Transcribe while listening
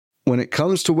When it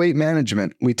comes to weight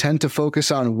management, we tend to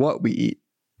focus on what we eat,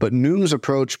 but Noom's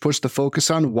approach puts the focus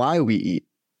on why we eat.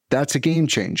 That's a game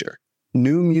changer.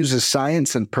 Noom uses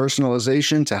science and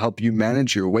personalization to help you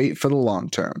manage your weight for the long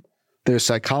term. Their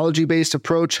psychology-based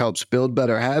approach helps build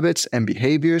better habits and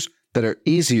behaviors that are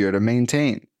easier to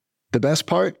maintain. The best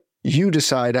part? You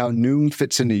decide how Noom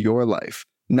fits into your life,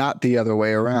 not the other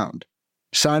way around.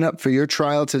 Sign up for your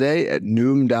trial today at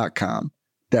Noom.com.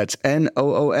 That's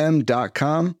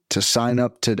Noom.com to sign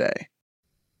up today.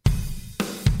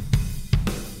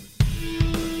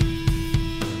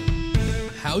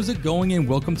 How's it going? And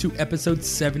welcome to episode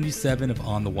 77 of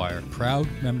On the Wire, proud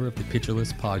member of the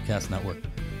Pitcherless Podcast Network.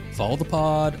 Follow the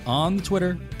pod on the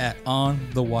Twitter at On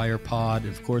The Wire Pod.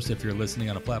 Of course, if you're listening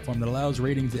on a platform that allows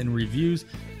ratings and reviews,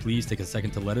 please take a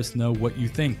second to let us know what you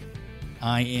think.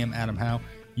 I am Adam Howe.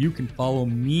 You can follow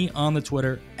me on the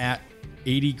Twitter at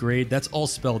 80grade. That's all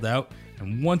spelled out.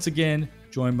 And once again,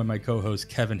 joined by my co-host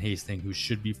Kevin Hastings, who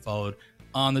should be followed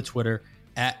on the Twitter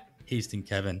at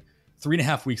HastingKevin.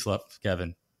 3.5 weeks left,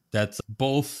 Kevin. That's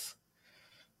both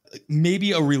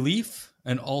maybe a relief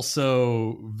and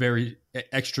also very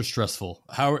extra stressful.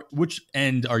 Which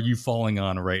end are you falling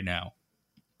on right now?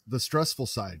 The stressful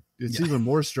side. It's even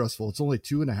more stressful. It's only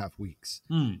 2.5 weeks.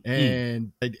 I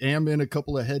am in a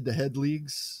couple of head-to-head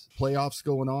leagues, playoffs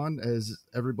going on, as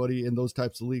everybody in those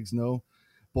types of leagues know.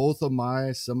 Both of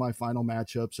my semifinal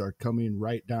matchups are coming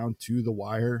right down to the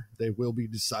wire. They will be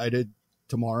decided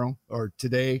tomorrow or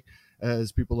today.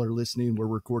 As people are listening, we're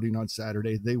recording on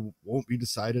Saturday. They won't be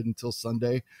decided until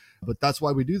Sunday, but that's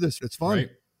why we do this. It's fun.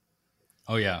 Right.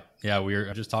 Oh, yeah. Yeah, we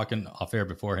were just talking off air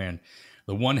beforehand.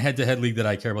 The one head-to-head league that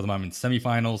I care about, I'm in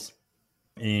semifinals,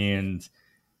 and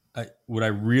what I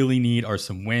really need are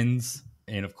some wins.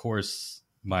 And, of course,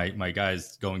 my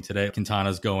guy's going today.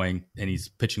 Quintana's going, and he's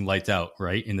pitching lights out,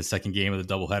 right, in the second game of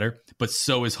the doubleheader. But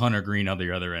so is Hunter Green on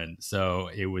the other end. So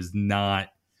it was not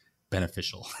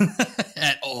beneficial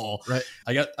at all. Right.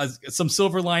 I got some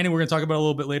silver lining we're going to talk about a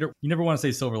little bit later. You never want to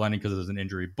say silver lining because there's an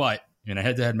injury, but in a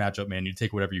head-to-head matchup, man, you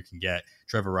take whatever you can get.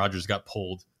 Trevor Rogers got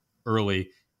pulled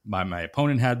early. My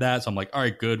opponent had that, so I'm like, all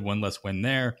right, good, one less win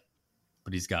there.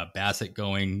 But he's got Bassett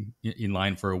going in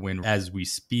line for a win as we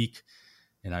speak,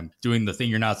 and I'm doing the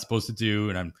thing you're not supposed to do,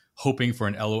 and I'm hoping for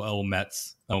an LOL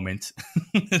Mets moment,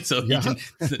 so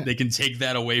they can take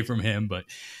that away from him. But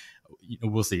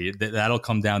we'll see. That'll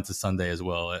come down to Sunday as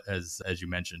well, as you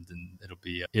mentioned, and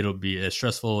it'll be as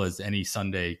stressful as any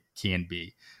Sunday can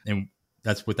be, and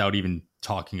that's without even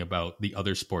talking about the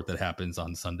other sport that happens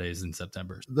on Sundays in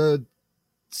September. The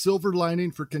silver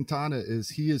lining for Quintana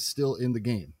is he is still in the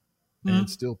game and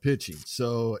still pitching.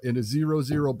 So in a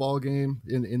 0-0 ball game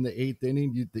in the 8th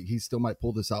inning, he still might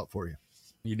pull this out for you.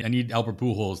 I need Albert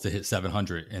Pujols to hit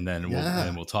 700, and then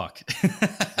we'll talk.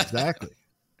 Exactly.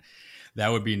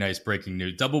 That would be nice breaking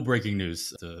news, double breaking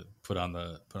news to put on.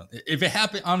 If it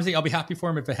happens, honestly, I'll be happy for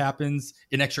him. If it happens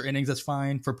in extra innings, that's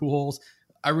fine for Pujols.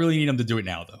 I really need him to do it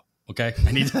now, though. Okay,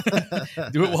 I need to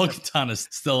do it while Quintana's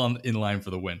still in line for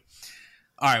the win.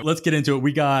 All right, let's get into it.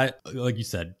 We got, like you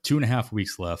said, 2.5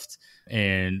 weeks left,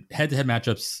 and head-to-head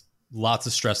matchups, lots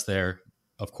of stress there,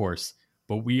 of course.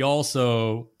 But we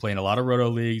also play in a lot of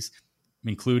roto leagues,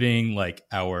 including like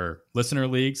our listener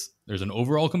leagues. There's an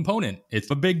overall component. It's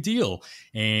a big deal,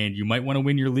 and you might want to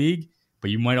win your league,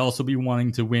 but you might also be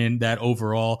wanting to win that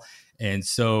overall. And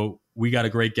so we got a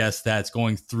great guest that's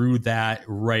going through that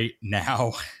right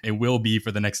now. It will be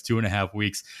for the next 2.5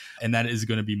 weeks. And that is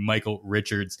going to be Michael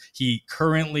Richards. He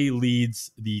currently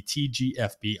leads the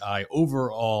TGFBI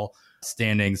overall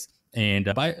standings,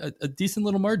 and by a decent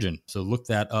little margin. So look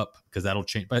that up, because that'll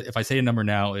change. But if I say a number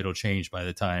now, it'll change by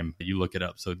the time you look it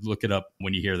up. So look it up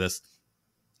when you hear this.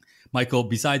 Michael,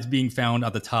 besides being found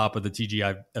at the top of the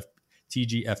TGFBI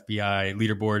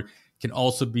leaderboard, can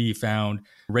also be found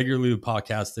regularly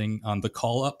podcasting on the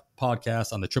Call Up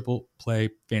podcast on the Triple Play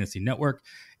Fantasy Network,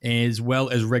 as well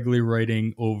as regularly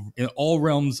writing over in all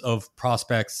realms of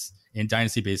prospects in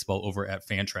Dynasty Baseball over at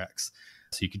Fantrax.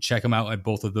 So you can check him out at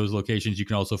both of those locations. You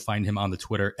can also find him on the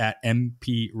Twitter at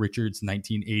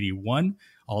MPRichards1981.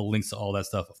 All links to all that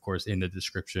stuff, of course, in the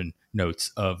description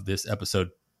notes of this episode.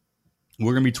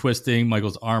 We're going to be twisting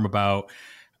Michael's arm about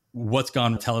what's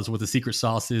gone. Tell us what the secret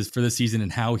sauce is for the season and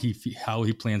how he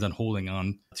plans on holding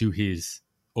on to his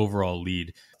overall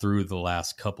lead through the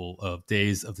last couple of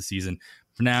days of the season.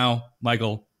 For now,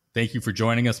 Michael, thank you for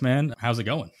joining us, man. How's it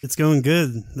going? It's going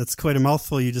good. That's quite a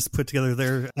mouthful you just put together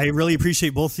there. I really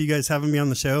appreciate both of you guys having me on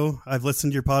the show. I've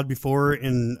listened to your pod before,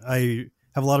 and I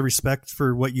have a lot of respect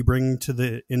for what you bring to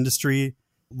the industry.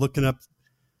 Looking up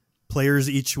players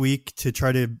each week to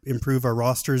try to improve our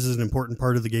rosters is an important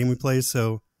part of the game we play.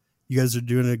 So You guys are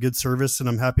doing a good service, and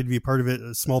I'm happy to be a part of it,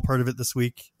 a small part of it this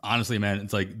week. Honestly, man,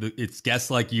 it's like it's guests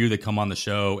like you that come on the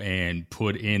show and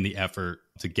put in the effort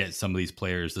to get some of these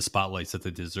players the spotlights that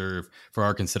they deserve for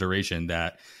our consideration.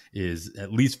 That is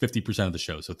at least 50% of the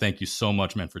show. So thank you so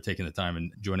much, man, for taking the time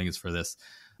and joining us for this.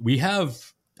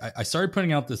 I started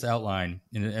putting out this outline,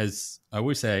 and as I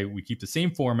always say, we keep the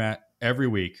same format every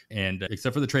week, and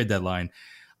except for the trade deadline.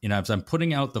 As I'm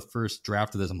putting out the first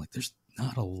draft of this, I'm like, there's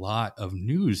not a lot of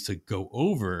news to go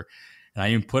over. And I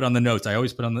even put on the notes. I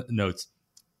always put on the notes,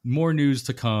 more news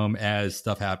to come as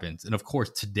stuff happens. And of course,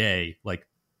 today, like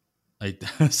I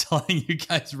was telling you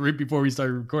guys right before we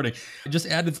started recording, I just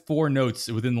added 4 notes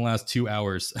within the last 2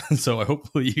 hours. So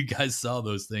hopefully you guys saw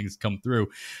those things come through.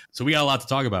 So we got a lot to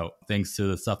talk about thanks to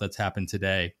the stuff that's happened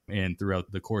today and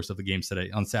throughout the course of the games today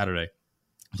on Saturday.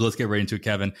 So let's get right into it,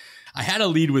 Kevin. I had to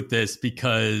lead with this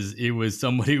because it was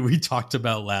somebody we talked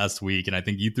about last week, and I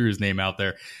think you threw his name out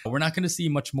there. We're not going to see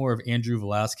much more of Andrew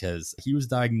Velazquez. He was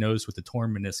diagnosed with a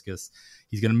torn meniscus.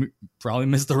 He's going to probably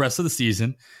miss the rest of the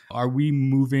season. Are we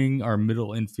moving our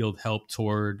middle infield help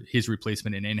toward his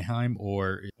replacement in Anaheim,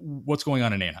 or what's going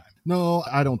on in Anaheim? No,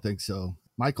 I don't think so.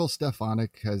 Michael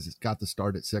Stefanik has got the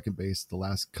start at second base the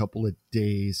last couple of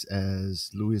days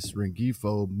as Luis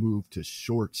Rengifo moved to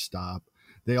shortstop.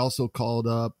 They also called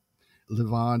up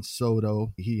Livan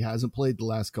Soto. He hasn't played the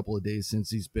last couple of days since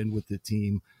he's been with the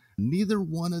team. Neither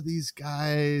one of these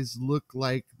guys look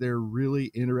like they're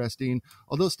really interesting,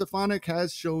 although Stefanik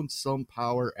has shown some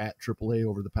power at AAA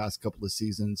over the past couple of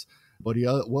seasons, but he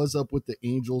was up with the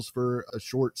Angels for a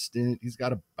short stint. He's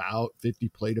got about 50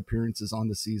 plate appearances on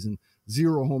the season,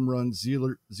 0 home runs,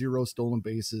 0 stolen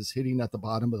bases, hitting at the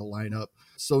bottom of the lineup,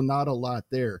 so not a lot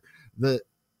there. The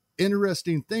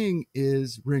interesting thing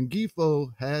is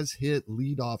Rengifo has hit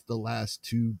leadoff the last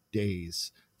 2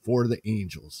 days for the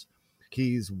Angels.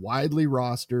 He's widely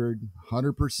rostered,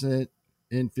 100%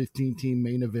 in 15-team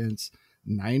main events,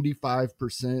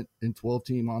 95% in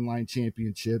 12-team online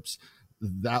championships.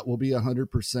 That will be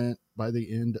 100% by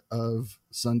the end of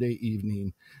Sunday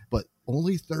evening, but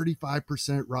only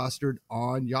 35% rostered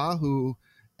on Yahoo,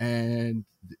 and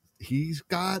he's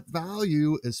got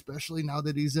value, especially now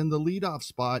that he's in the leadoff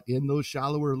spot in those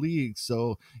shallower leagues.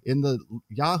 So in the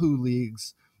Yahoo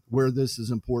leagues, where this is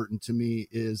important to me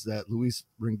is that Luis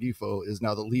Rengifo is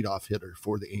now the leadoff hitter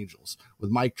for the Angels,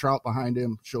 with Mike Trout behind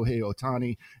him, Shohei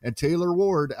Ohtani, and Taylor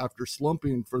Ward, after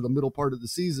slumping for the middle part of the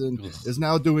season, is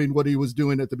now doing what he was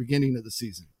doing at the beginning of the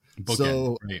season.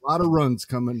 So a lot of runs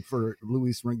coming for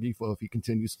Luis Rengifo if he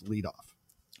continues to lead off.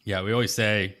 Yeah, we always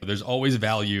say there's always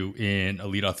value in a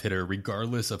leadoff hitter,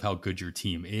 regardless of how good your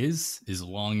team is, as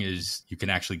long as you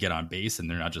can actually get on base and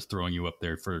they're not just throwing you up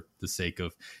there for the sake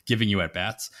of giving you at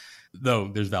bats, though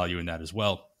there's value in that as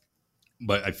well.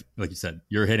 But like you said,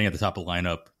 you're hitting at the top of the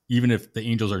lineup. Even if the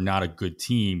Angels are not a good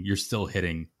team, you're still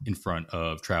hitting in front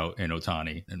of Trout and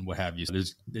Ohtani and what have you. So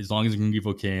as long as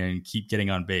Rengifo can keep getting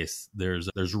on base, there's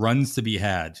runs to be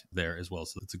had there as well.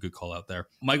 So it's a good call out there.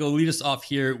 Michael, lead us off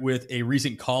here with a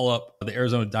recent call up of the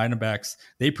Arizona Diamondbacks.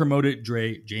 They promoted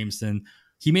Drey Jameson.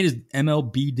 He made his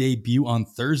MLB debut on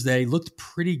Thursday, looked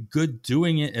pretty good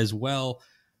doing it as well.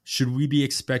 Should we be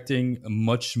expecting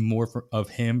much more of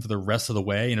him for the rest of the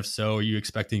way? And if so, are you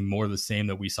expecting more of the same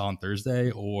that we saw on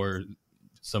Thursday or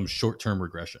some short-term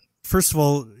regression? First of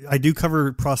all, I do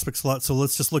cover prospects a lot, so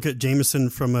let's just look at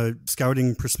Jameson from a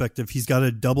scouting perspective. He's got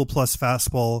a double-plus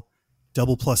fastball,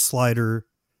 double-plus slider,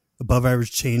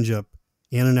 above-average changeup,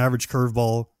 and an average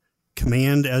curveball.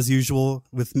 Command, as usual,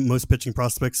 with most pitching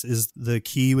prospects, is the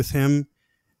key with him.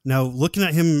 Now, looking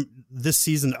at him this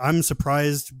season, I'm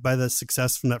surprised by the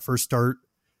success from that first start.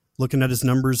 Looking at his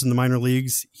numbers in the minor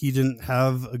leagues, he didn't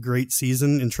have a great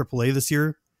season in AAA this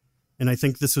year. And I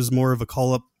think this was more of a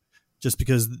call-up just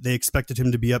because they expected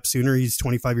him to be up sooner. He's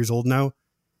 25 years old now.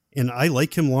 And I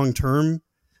like him long-term.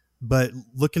 But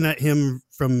looking at him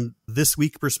from this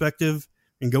week perspective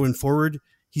and going forward,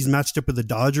 he's matched up with the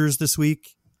Dodgers this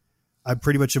week. I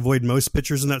pretty much avoid most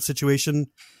pitchers in that situation.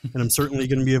 And I'm certainly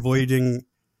going to be avoiding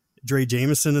Drey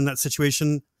Jameson in that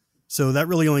situation. So that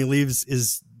really only leaves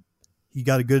is he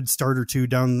got a good start or two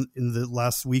down in the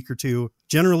last week or two.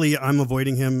 Generally, I'm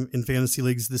avoiding him in fantasy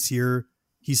leagues this year.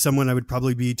 He's someone I would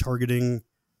probably be targeting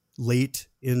late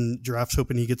in drafts,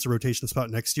 hoping he gets a rotation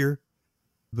spot next year.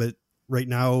 But right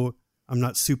now, I'm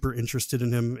not super interested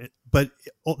in him. But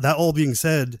that all being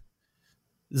said,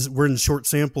 we're in short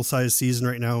sample size season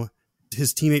right now.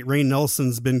 His teammate Rain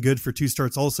Nelson's been good for 2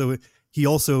 starts also. He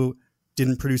also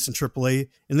didn't produce in AAA,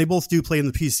 and they both do play in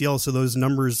the PCL, so those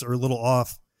numbers are a little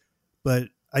off. But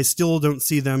I still don't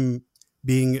see them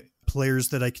being players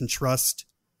that I can trust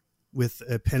with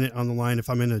a pennant on the line if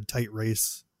I'm in a tight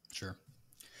race. Sure.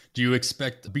 Do you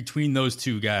expect between those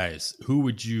two guys, who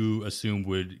would you assume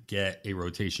would get a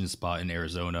rotation spot in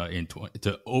Arizona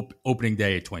opening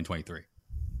day of 2023?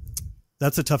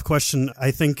 That's a tough question.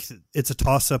 I think it's a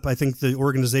toss-up. I think the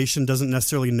organization doesn't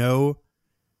necessarily know.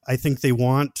 I think they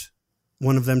want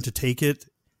one of them to take it,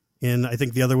 and I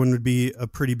think the other one would be a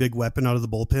pretty big weapon out of the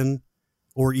bullpen,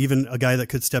 or even a guy that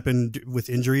could step in with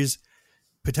injuries.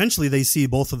 Potentially, they see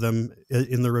both of them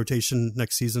in the rotation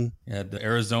next season. Yeah, the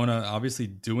Arizona obviously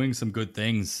doing some good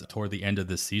things toward the end of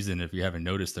this season. If you haven't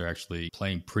noticed, they're actually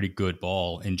playing pretty good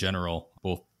ball in general,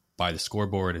 both by the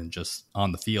scoreboard and just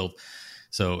on the field.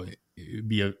 So it'd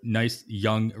be a nice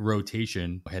young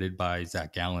rotation headed by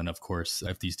Zach Gallen, of course,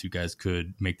 if these two guys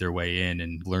could make their way in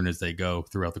and learn as they go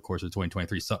throughout the course of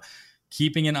 2023. So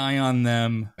keeping an eye on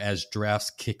them as drafts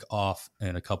kick off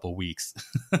in a couple weeks.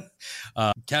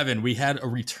 Kevin, we had a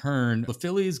return. The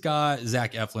Phillies got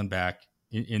Zach Eflin back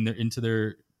into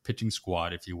their pitching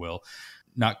squad, if you will.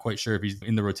 Not quite sure if he's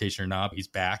in the rotation or not, but he's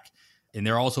back. And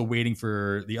they're also waiting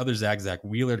for the other Zach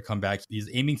Wheeler, to come back. He's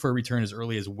aiming for a return as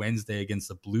early as Wednesday against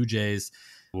the Blue Jays.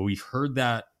 Well, we've heard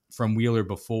that from Wheeler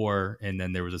before, and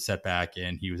then there was a setback,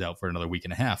 and he was out for another week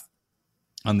and a half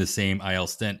on the same IL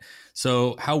stint.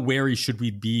 So how wary should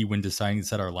we be when deciding to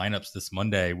set our lineups this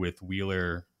Monday with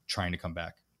Wheeler trying to come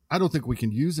back? I don't think we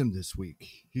can use him this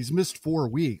week. He's missed 4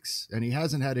 weeks, and he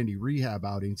hasn't had any rehab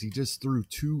outings. He just threw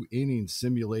 2 innings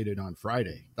simulated on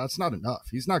Friday. That's not enough.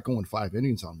 He's not going 5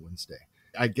 innings on Wednesday.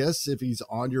 I guess if he's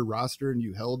on your roster and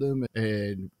you held him,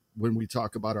 and when we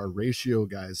talk about our ratio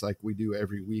guys like we do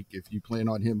every week, if you plan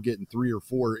on him getting 3 or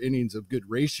 4 innings of good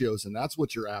ratios and that's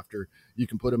what you're after, you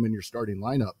can put him in your starting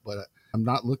lineup. But I'm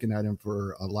not looking at him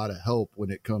for a lot of help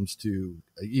when it comes to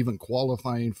even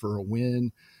qualifying for a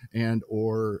win and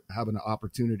or having an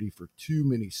opportunity for too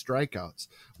many strikeouts.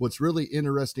 What's really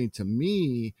interesting to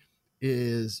me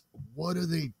is, what do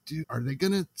they do? Are they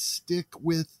going to stick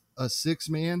with a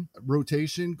 6-man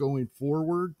rotation going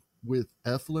forward with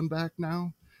Eflin back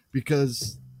now?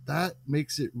 Because that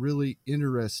makes it really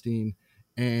interesting.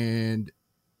 And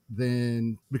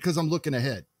then because I'm looking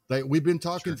ahead, like we've been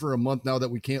talking for a month now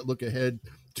that we can't look ahead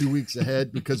 2 weeks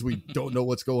ahead because we don't know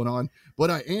what's going on. But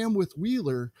I am with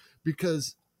Wheeler,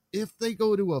 because if they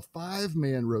go to a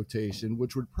 5-man rotation,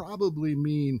 which would probably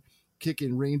mean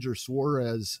kicking Ranger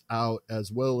Suarez out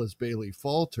as well as Bailey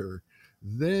Falter,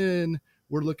 then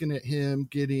we're looking at him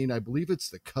getting, I believe it's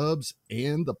the Cubs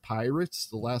and the Pirates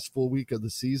the last full week of the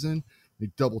season. Let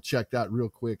me double check that real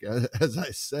quick as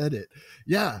I said it.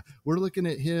 Yeah, we're looking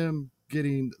at him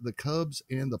getting the Cubs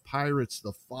and the Pirates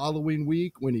the following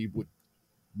week, when he would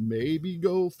maybe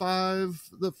go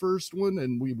 5 the first one,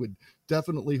 and we would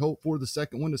definitely hope for the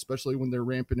second one, especially when they're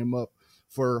ramping him up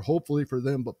for, hopefully for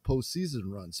them, but postseason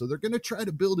run. So they're going to try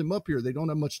to build him up here. They don't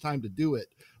have much time to do it,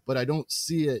 but I don't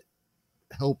see it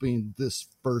helping this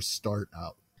first start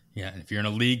out. Yeah, and if you're in a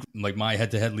league like my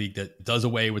head-to-head league that does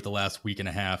away with the last week and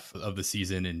a half of the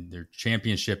season and their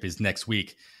championship is next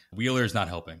week, Wheeler's not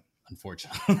helping,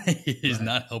 unfortunately. He's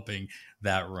not helping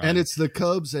that run. And it's the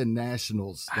Cubs and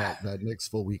Nationals that next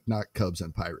full week, not Cubs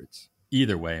and Pirates.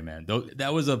 Either way, man,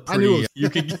 that was a pretty, you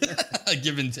could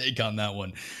give and take on that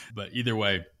one. But either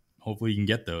way, hopefully you can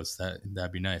get those.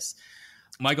 That'd be nice.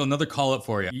 Michael, another call up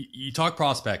for you. You talk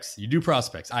prospects. You do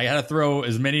prospects. I had to throw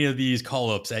as many of these call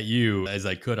ups at you as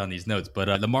I could on these notes.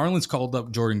 But the Marlins called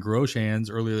up Jordan Groshans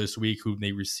earlier this week, who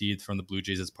they received from the Blue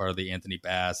Jays as part of the Anthony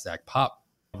Bass, Zach Pop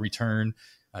return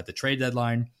at the trade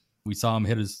deadline. We saw him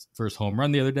hit his first home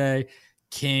run the other day.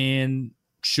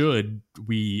 Should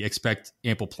we expect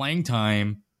ample playing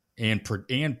time and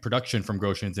production from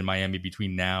Groshans in Miami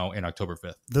between now and October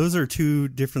 5th? Those are 2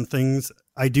 different things.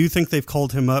 I do think they've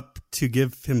called him up to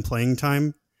give him playing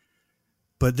time,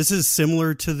 but this is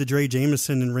similar to the Dre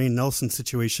Jameson and Rain Nelson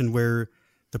situation, where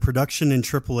the production in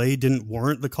AAA didn't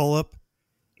warrant the call up,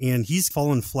 and he's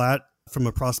fallen flat from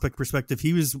a prospect perspective.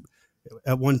 He was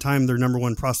at one time their number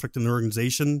 1 prospect in the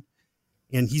organization,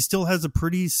 and he still has a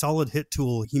pretty solid hit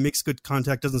tool. He makes good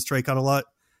contact, doesn't strike out a lot,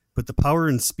 but the power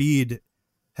and speed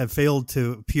have failed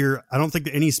to appear. I don't think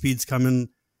that any speed's coming.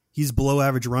 He's below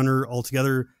average runner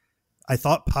altogether. I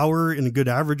thought power and a good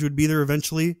average would be there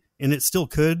eventually, and it still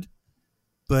could,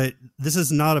 but this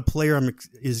is not a player I'm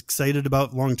excited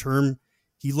about long term.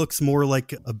 He looks more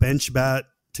like a bench bat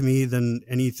to me than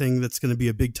anything that's going to be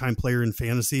a big time player in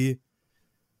fantasy.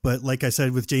 But like I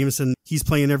said, with Jameson, he's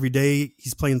playing every day.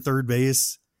 He's playing third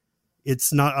base.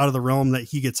 It's not out of the realm that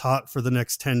he gets hot for the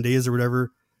next 10 days or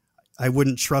whatever. I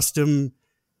wouldn't trust him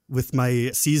with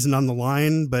my season on the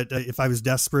line, but if I was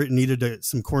desperate and needed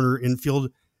some corner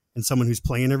infield and someone who's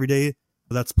playing every day,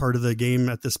 That's part of the game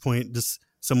at this point. Just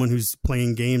someone who's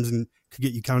playing games and could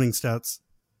get you counting stats.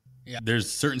 Yeah,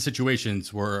 there's certain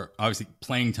situations where obviously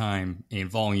playing time and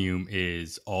volume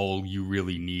is all you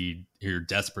really need. You're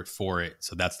desperate for it,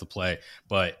 so that's the play.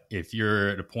 But if you're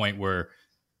at a point where,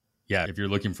 yeah, if you're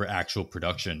looking for actual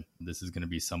production, this is going to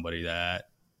be somebody that,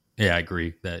 yeah, I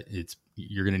agree that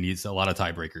you're going to need a lot of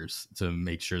tiebreakers to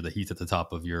make sure that he's at the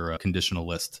top of your conditional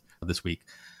list this week.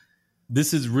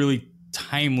 This is really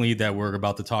timely that we're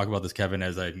about to talk about this, Kevin,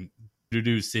 as I'm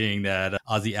seeing that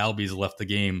Ozzy Albies left the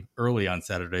game early on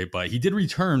Saturday, but he did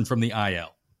return from the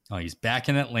IL. He's back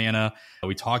in Atlanta.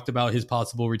 We talked about his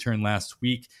possible return last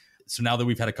week. So now that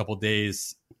we've had a couple of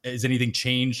days, has anything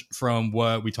changed from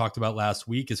what we talked about last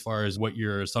week as far as what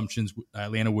your assumptions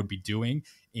Atlanta would be doing?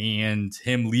 And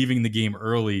him leaving the game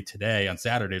early today on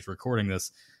Saturdays, recording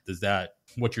this,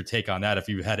 what's your take on that? If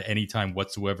you had any time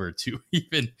whatsoever to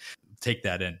even take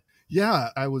that in? Yeah,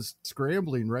 I was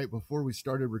scrambling right before we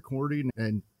started recording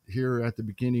and here at the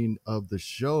beginning of the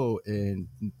show and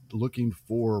looking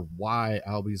for why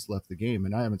Albies left the game,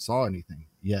 and I haven't saw anything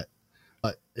yet.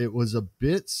 But it was a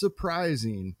bit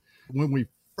surprising when we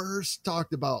first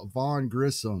talked about Vaughn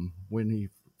Grissom. When he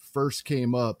first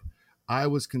came up, I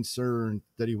was concerned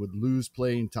that he would lose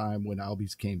playing time when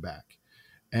Albies came back.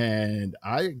 And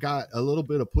I got a little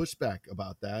bit of pushback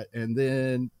about that. And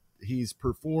then he's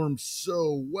performed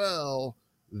so well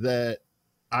that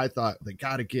I thought they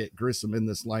got to get Grissom in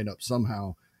this lineup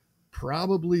somehow,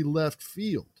 probably left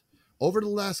field. Over the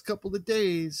last couple of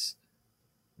days,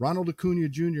 Ronald Acuna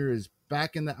Jr. is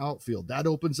back in the outfield. That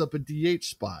opens up a DH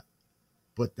spot,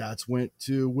 but that's went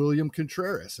to William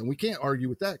Contreras, and we can't argue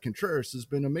with that. Contreras has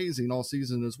been amazing all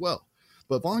season as well.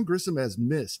 But Vaughn Grissom has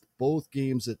missed both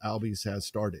games that Albies has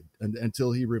started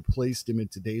until he replaced him in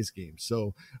today's game.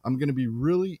 So I'm going to be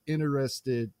really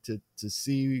interested to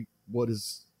see what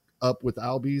is up with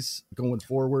Albies going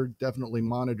forward. Definitely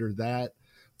monitor that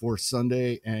for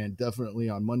Sunday and definitely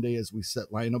on Monday as we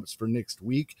set lineups for next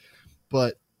week.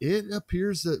 But it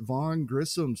appears that Vaughn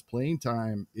Grissom's playing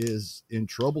time is in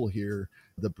trouble here.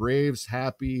 The Braves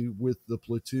happy with the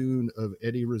platoon of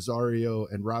Eddie Rosario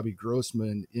and Robbie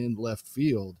Grossman in left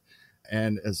field.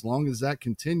 And as long as that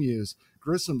continues,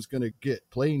 Grissom's going to get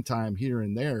playing time here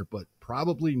and there, but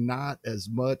probably not as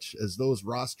much as those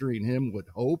rostering him would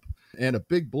hope. And a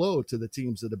big blow to the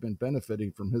teams that have been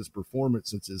benefiting from his performance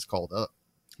since he's called up.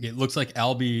 It looks like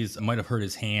Albies might have hurt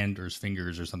his hand or his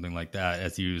fingers or something like that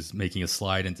as he was making a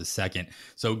slide into second.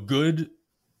 So good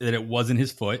that it wasn't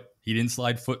his foot. He didn't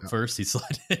slide foot first. He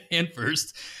slid hand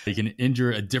first. He can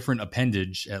injure a different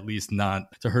appendage, at least not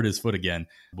to hurt his foot again.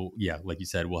 But yeah, like you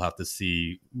said, we'll have to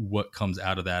see what comes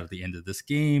out of that at the end of this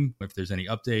game, if there's any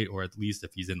update, or at least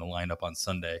if he's in the lineup on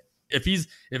Sunday. If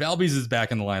Albies is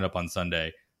back in the lineup on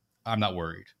Sunday, I'm not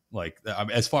worried. Like,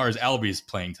 as far as Albies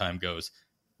playing time goes,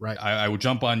 right, I would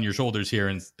jump on your shoulders here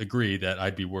and agree that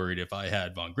I'd be worried if I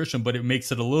had Vaughn Grissom, but it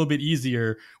makes it a little bit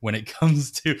easier when it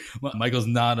comes to Michael's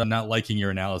not liking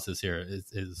your analysis here.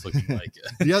 It's looking like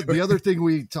the other thing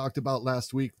we talked about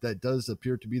last week that does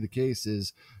appear to be the case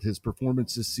is his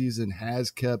performance this season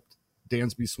has kept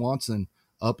Dansby Swanson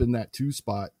up in that 2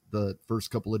 spot. The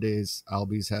first couple of days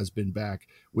Albies has been back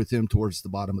with him towards the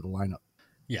bottom of the lineup.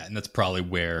 Yeah, and that's probably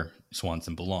where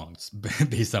Swanson belongs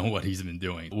based on what he's been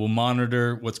doing. We'll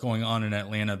monitor what's going on in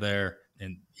Atlanta there.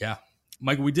 And yeah,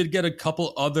 Michael, we did get a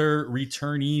couple other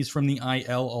returnees from the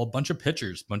IL, a bunch of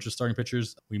starting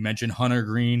pitchers. We mentioned Hunter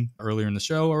Green earlier in the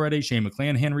show already. Shane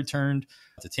McClanahan returned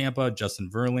to Tampa. Justin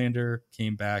Verlander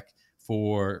came back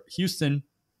for Houston.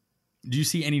 Do you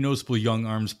see any noticeable young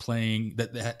arms playing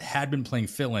that had been playing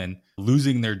fill-in,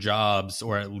 losing their jobs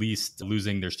or at least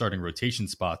losing their starting rotation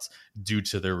spots due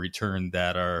to their return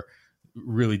that are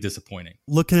really disappointing?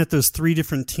 Looking at those 3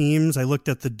 different teams, I looked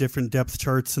at the different depth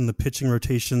charts and the pitching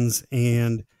rotations,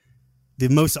 and the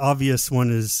most obvious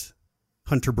one is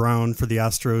Hunter Brown for the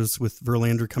Astros with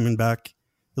Verlander coming back.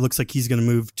 It looks like he's going to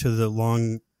move to the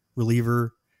long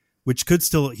reliever, which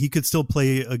he could still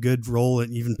play a good role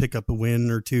and even pick up a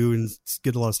win or 2 and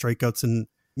get a lot of strikeouts and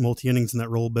multi-innings in that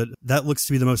role. But that looks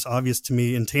to be the most obvious to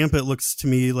me. In Tampa, it looks to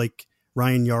me like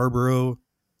Ryan Yarbrough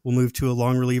will move to a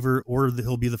long reliever, or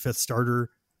he'll be the 5th starter.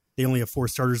 They only have 4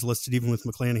 starters listed, even with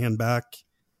McClanahan back.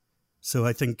 So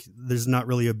I think there's not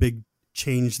really a big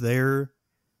change there.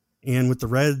 And with the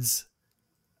Reds,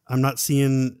 I'm not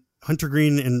seeing Hunter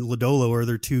Green and Lodolo are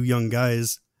their 2 young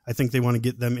guys. I think they want to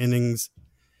get them innings.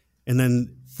 And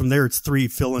then from there, it's 3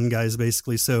 fill-in guys,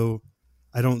 basically. So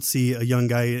I don't see a young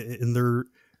guy in their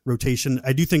rotation.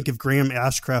 I do think if Graham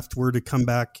Ashcraft were to come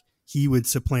back, he would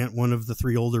supplant one of the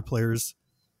 3 older players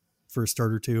for a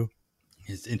start or 2.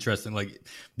 It's interesting. Like,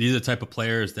 these are the type of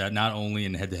players that not only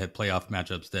in head-to-head playoff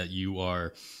matchups that you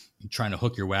are trying to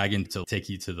hook your wagon to take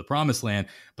you to the promised land,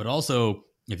 but also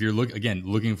if you're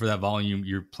looking for that volume,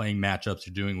 you're playing matchups,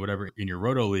 you're doing whatever in your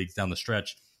roto leagues down the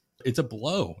stretch. It's a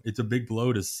blow. It's a big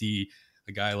blow to see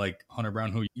a guy like Hunter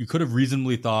Brown, who you could have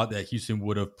reasonably thought that Houston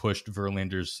would have pushed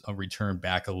Verlander's return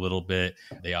back a little bit.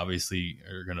 They obviously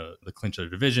are going to clinch their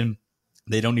division.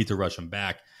 They don't need to rush him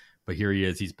back. But here he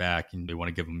is, he's back, and they want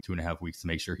to give him 2.5 weeks to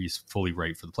make sure he's fully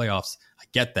right for the playoffs. I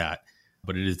get that,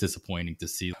 but it is disappointing to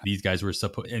see these guys were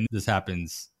and this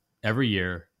happens every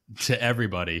year to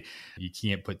everybody. You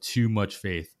can't put too much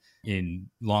faith in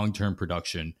long-term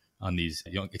production on these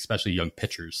young, especially young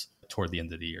pitchers toward the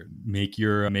end of the year. Make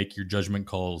your judgment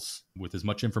calls with as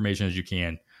much information as you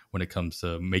can when it comes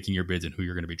to making your bids and who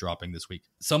you're going to be dropping this week.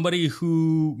 Somebody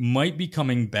who might be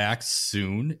coming back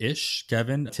soon-ish,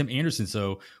 Kevin, Tim Anderson.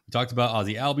 So we talked about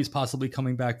Ozzie Albies possibly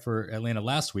coming back for Atlanta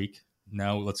last week.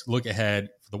 Now let's look ahead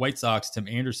for the White Sox. Tim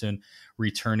Anderson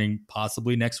returning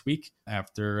possibly next week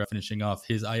after finishing off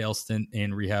his IL stint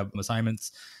and rehab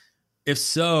assignments. If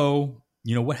so,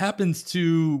 what happens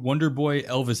to Wonder Boy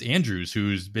Elvis Andrus,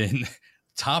 who's been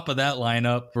top of that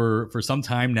lineup for some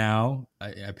time now?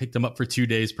 I picked him up for 2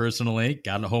 days personally,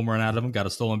 got a home run out of him, got a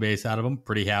stolen base out of him.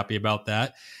 Pretty happy about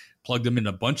that. Plugged him in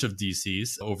a bunch of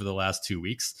DCs over the last 2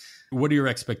 weeks. What are your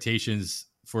expectations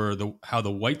for how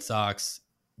the White Sox,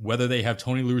 whether they have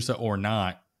Tony La Russa or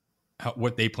not,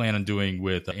 what they plan on doing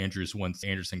with Andrus once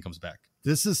Anderson comes back?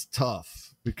 This is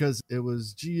tough because it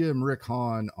was GM Rick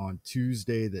Hahn on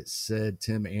Tuesday that said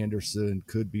Tim Anderson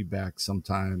could be back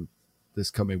sometime this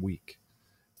coming week.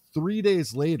 3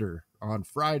 days later, on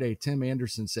Friday, Tim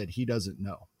Anderson said he doesn't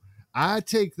know. I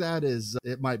take that as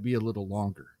it might be a little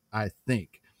longer, I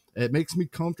think. It makes me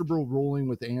comfortable rolling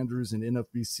with Andrus in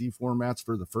NFBC formats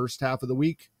for the first half of the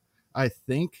week, I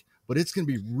think. But it's going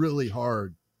to be really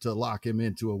hard to lock him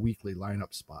into a weekly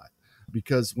lineup spot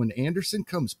because when Anderson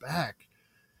comes back,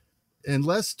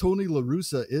 unless Tony La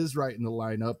Russa is right in the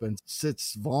lineup and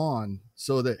sits Vaughn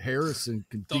so that Harrison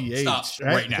can DH. Stop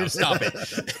right now. Stop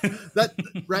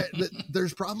it.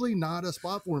 There's probably not a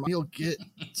spot for him. He'll get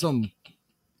some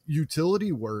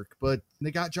utility work, but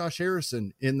they got Josh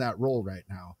Harrison in that role right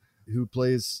now, who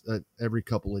plays every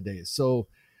couple of days. So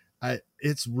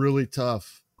it's really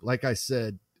tough. Like I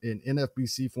said, in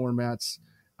NFBC formats,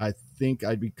 I think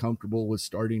I'd be comfortable with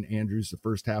starting Andrus the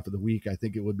first half of the week. I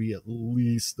think it would be at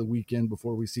least the weekend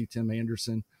before we see Tim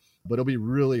Anderson, but it'll be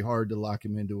really hard to lock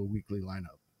him into a weekly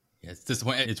lineup. Yeah,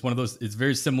 it's one of those. It's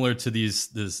very similar to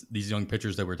these young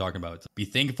pitchers that we're talking about. Be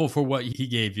thankful for what he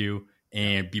gave you,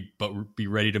 and be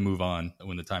ready to move on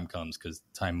when the time comes, because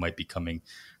time might be coming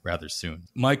rather soon.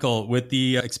 Michael, with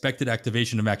the expected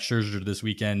activation of Max Scherzer this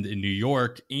weekend in New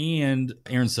York and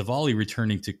Aaron Savali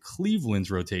returning to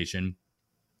Cleveland's rotation,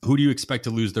 who do you expect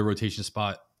to lose their rotation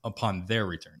spot upon their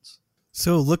returns?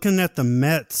 So looking at the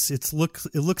Mets, it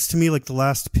looks to me like the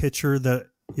last pitcher that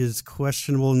is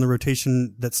questionable in the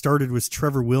rotation that started was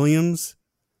Trevor Williams.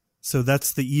 So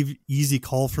that's the easy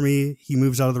call for me. He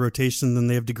moves out of the rotation. Then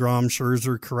they have DeGrom,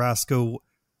 Scherzer, Carrasco,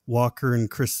 Walker,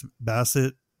 and Chris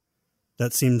Bassett.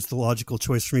 That seems the logical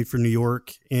choice for me for New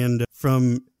York. And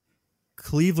from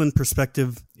Cleveland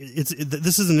perspective,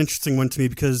 this is an interesting one to me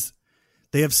because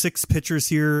they have 6 pitchers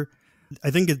here. I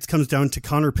think it comes down to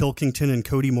Connor Pilkington and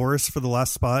Cody Morris for the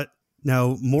last spot.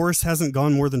 Now, Morris hasn't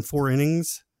gone more than 4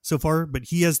 innings so far, but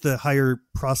he has the higher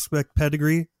prospect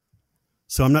pedigree.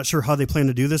 So I'm not sure how they plan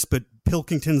to do this, but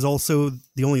Pilkington's also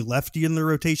the only lefty in the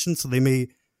rotation, so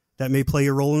that may play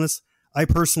a role in this. I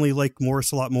personally like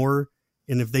Morris a lot more,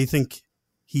 and if they think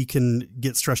he can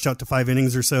get stretched out to 5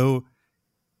 innings or so,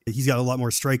 he's got a lot more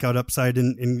strikeout upside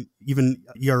and even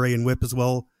ERA and WHIP as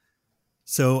well.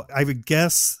 So I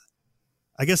guess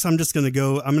I'm just going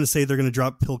to say they're going to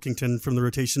drop Pilkington from the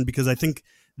rotation because I think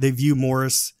they view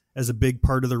Morris as a big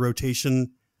part of the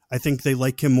rotation. I think they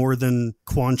like him more than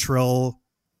Quantrill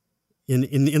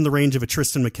in the range of a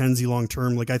Tristan McKenzie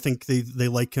long-term. Like I think they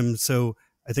like him. So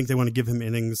I think they want to give him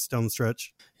innings down the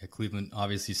stretch. Yeah, Cleveland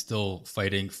obviously still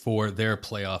fighting for their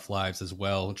playoff lives as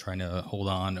well, trying to hold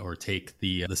on or take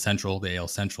the AL Central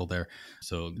there.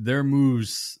 So their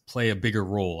moves play a bigger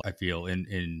role, I feel,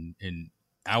 in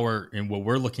what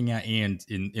we're looking at and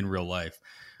in real life.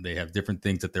 They have different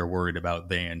things that they're worried about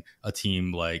than a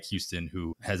team like Houston,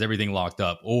 who has everything locked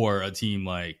up, or a team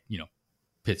like,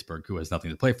 Pittsburgh, who has nothing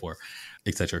to play for,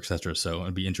 et cetera, et cetera. So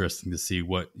it'd be interesting to see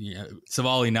what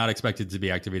Savali not expected to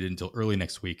be activated until early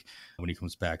next week when he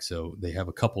comes back. So they have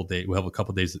a couple days. We'll have a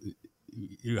couple days.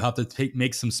 You have to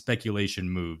make some speculation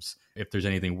moves if there's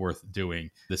anything worth doing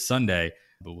this Sunday,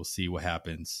 but we'll see what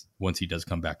happens once he does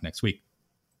come back next week.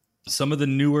 Some of the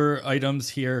newer items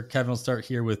here, Kevin, will start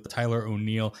here with Tyler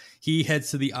O'Neill. He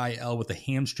heads to the IL with a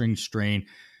hamstring strain.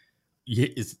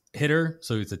 Is hitter,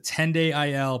 so it's a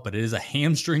 10-day IL, but it is a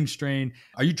hamstring strain.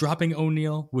 Are you dropping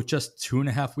O'Neill with just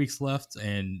 2.5 weeks left?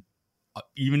 And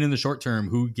even in the short term,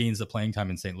 who gains the playing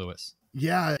time in St. Louis?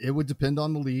 Yeah, it would depend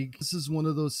on the league. This is one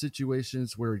of those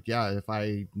situations where, yeah, if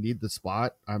I need the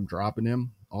spot, I'm dropping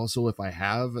him. Also, if I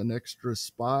have an extra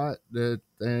spot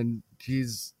and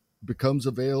he's becomes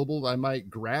available, I might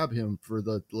grab him for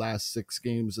the last 6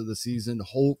 games of the season,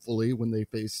 hopefully when they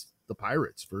face the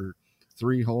Pirates for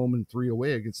 3 home and 3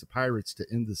 away against the Pirates to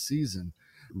end the season.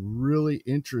 Really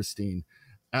interesting.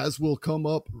 As will come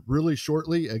up really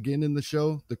shortly again in the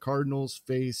show, the Cardinals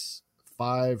face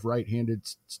 5 left-handed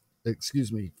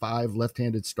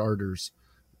starters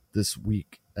this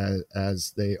week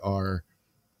as they are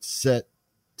set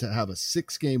to have a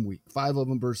 6-game week. 5 of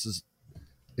them versus,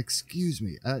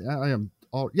 I am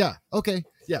all, yeah, okay.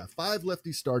 Yeah, 5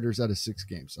 lefty starters out of 6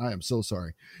 games. I am so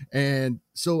sorry. And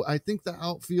so I think the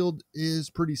outfield is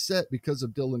pretty set because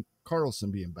of Dylan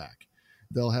Carlson being back.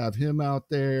 They'll have him out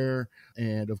there,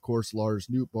 and of course Lars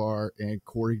Nootbaar and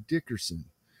Corey Dickerson.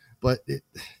 But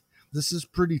this is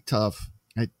pretty tough.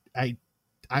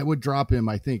 I would drop him,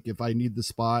 I think, if I need the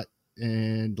spot.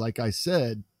 And like I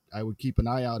said, I would keep an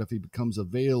eye out if he becomes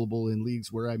available in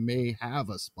leagues where I may have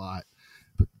a spot.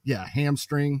 But yeah,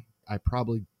 hamstring, I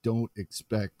probably don't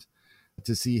expect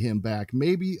to see him back,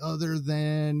 maybe other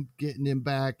than getting him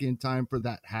back in time for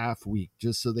that half week,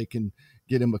 just so they can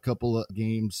get him a couple of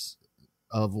games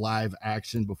of live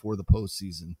action before the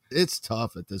postseason. It's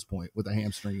tough at this point with a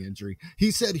hamstring injury. He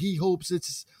said he hopes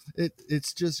it's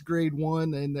just grade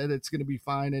 1 and that it's going to be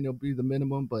fine and it'll be the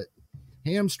minimum, but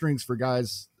hamstrings for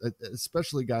guys,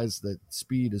 especially guys that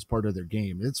speed is part of their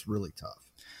game, it's really tough.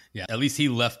 Yeah, at least he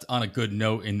left on a good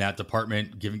note in that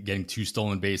department, getting 2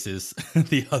 stolen bases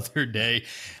the other day,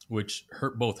 which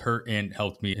both hurt and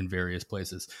helped me in various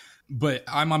places. But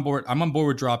I'm on board. I'm on board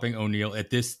with dropping O'Neill at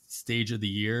this stage of the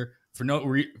year for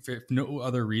no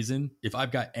other reason. If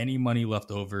I've got any money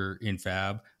left over in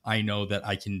Fab, I know that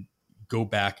I can go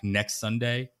back next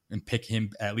Sunday and pick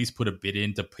him, at least put a bid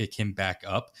in to pick him back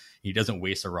up. He doesn't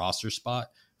waste a roster spot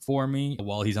for me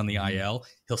while he's on the IL.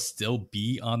 He'll still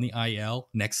be on the IL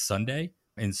next Sunday.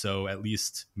 And so at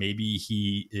least maybe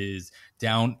he is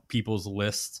down people's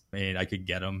list and I could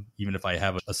get him even if I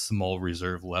have a small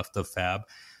reserve left of Fab.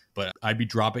 But I'd be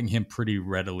dropping him pretty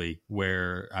readily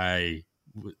where I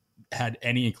had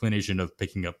any inclination of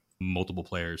picking up multiple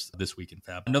players this week in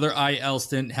Fab. Another IL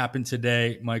stint happened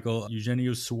today, Michael.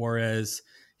 Eugenio Suarez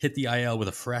hit the IL with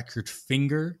a fractured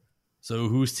finger. So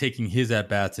who's taking his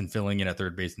at-bats and filling in at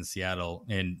third base in Seattle?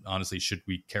 And honestly, should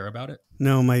we care about it?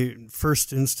 No, my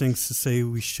first instinct's to say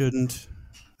we shouldn't.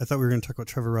 I thought we were going to talk about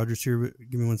Trevor Rogers here, but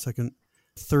give me 1 second.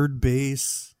 Third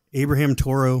base, Abraham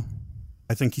Toro.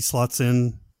 I think he slots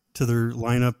in to their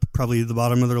lineup, probably the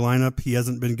bottom of their lineup. He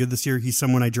hasn't been good this year. He's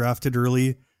someone I drafted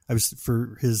early. I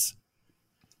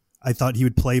thought he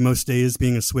would play most days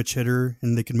being a switch hitter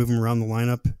and they could move him around the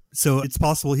lineup. So it's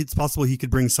possible he could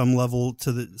bring some level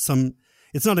to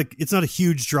it's not a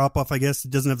huge drop off, I guess.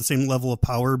 It doesn't have the same level of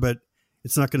power, but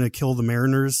it's not going to kill the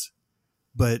Mariners.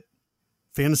 But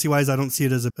fantasy wise, I don't see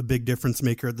it as a big difference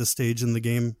maker at this stage in the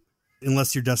game,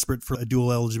 unless you're desperate for a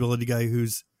dual eligibility guy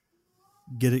who's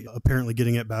apparently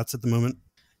getting at bats at the moment.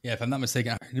 Yeah, if I'm not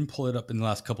mistaken, I didn't pull it up in the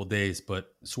last couple of days,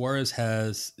 but Suarez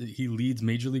he leads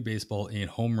Major League Baseball in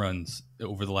home runs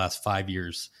over the last 5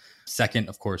 years. Second,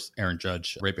 of course, Aaron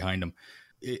Judge, right behind him.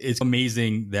 It's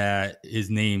amazing that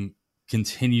his name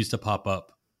continues to pop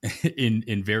up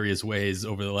in various ways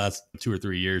over the last 2 or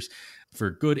 3 years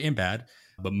for good and bad,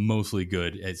 but mostly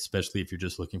good, especially if you're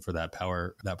just looking for that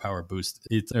power boost.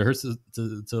 It hurts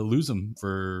to lose him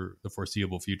for the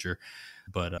foreseeable future,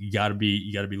 but you got to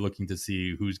be looking to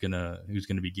see who's gonna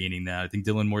be gaining that. I think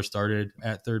Dylan Moore started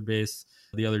at third base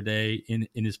the other day in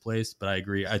his place, but I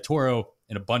agree. I Toro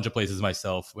in a bunch of places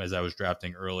myself as I was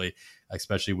drafting early,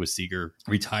 especially with Seager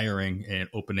retiring and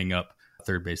opening up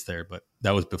third base there, but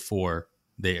that was before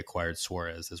they acquired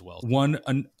Suarez as well.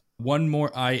 One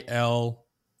more IL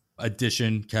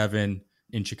addition, Kevin,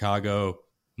 in Chicago,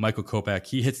 Michael Kopech,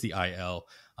 he hits the IL.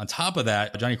 On top of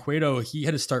that, Johnny Cueto, he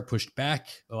had his start pushed back.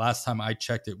 The last time I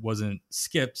checked, it wasn't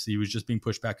skipped. He was just being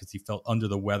pushed back because he felt under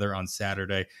the weather on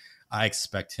Saturday. I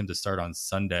expect him to start on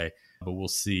Sunday, but we'll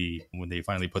see when they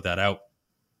finally put that out.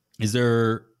 Is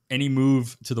there any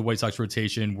move to the White Sox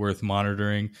rotation worth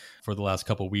monitoring for the last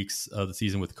couple of weeks of the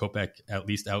season with Kopech at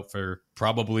least out for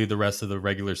probably the rest of the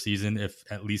regular season, if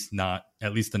at least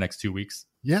the next 2 weeks?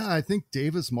 Yeah, I think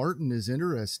Davis Martin is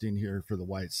interesting here for the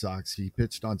White Sox. He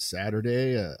pitched on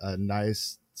Saturday, a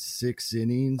nice 6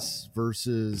 innings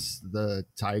versus the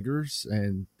Tigers,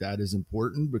 and that is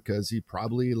important because he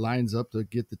probably lines up to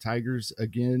get the Tigers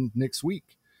again next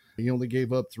week. He only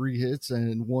gave up 3 hits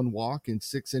and 1 walk in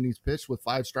 6 innings pitched with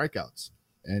 5 strikeouts,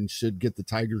 and should get the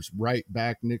Tigers right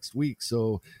back next week.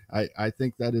 So I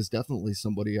think that is definitely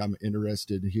somebody I'm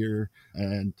interested here.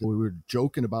 And we were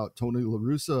joking about Tony La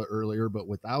Russa earlier, but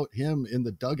without him in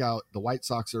the dugout, the White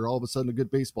Sox are all of a sudden a good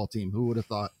baseball team. Who would have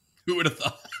thought? Who would have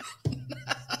thought?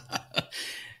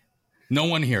 No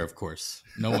one here, of course.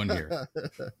 No one here.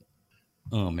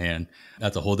 Oh, man.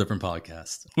 That's a whole different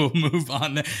podcast. We'll move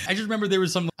on. I just remember there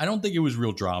was some, I don't think it was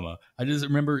real drama. I just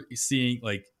remember seeing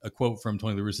like a quote from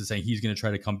Tony La Russa saying he's going to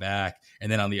try to come back.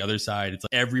 And then on the other side, it's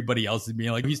like everybody else is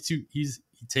being like,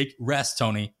 take rest,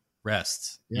 Tony.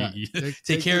 Rest. Yeah,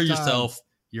 take care of yourself.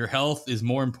 Your health is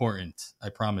more important.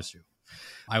 I promise you.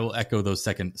 I will echo those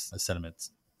second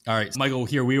sentiments. All right, Michael,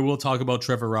 here we will talk about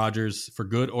Trevor Rogers for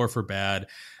good or for bad.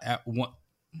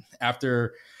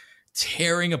 After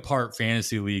tearing apart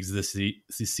fantasy leagues this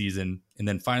season and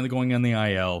then finally going on the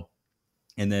IL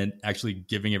and then actually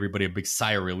giving everybody a big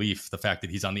sigh of relief, the fact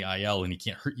that he's on the IL and he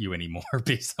can't hurt you anymore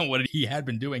based on what he had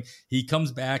been doing. He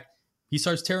comes back, he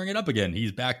starts tearing it up again.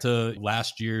 He's back to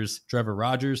last year's Trevor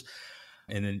Rogers.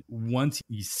 And then once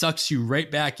he sucks you right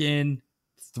back in,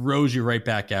 throws you right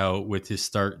back out with his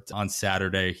start on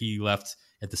Saturday. He left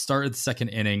at the start of the second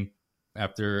inning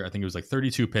after, I think it was like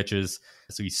 32 pitches.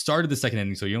 So he started the second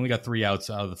inning. So he only got 3 outs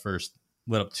out of the first,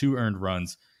 let up 2 earned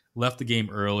runs, left the game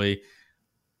early.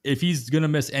 If he's going to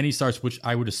miss any starts, which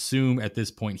I would assume at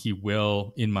this point he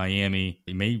will in Miami,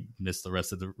 he may miss the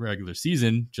rest of the regular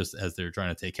season just as they're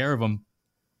trying to take care of him.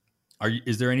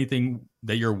 Is there anything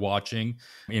that you're watching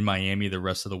in Miami the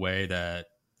rest of the way, that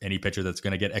any pitcher that's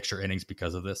going to get extra innings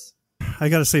because of this? I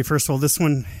got to say, first of all, this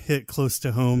one hit close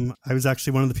to home. I was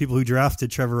actually one of the people who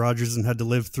drafted Trevor Rogers and had to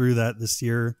live through that this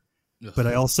year. Ugh. But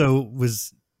I also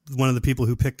was one of the people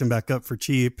who picked him back up for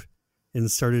cheap and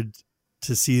started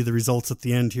to see the results at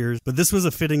the end here. But this was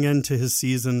a fitting end to his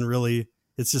season, really.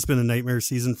 It's just been a nightmare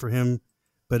season for him.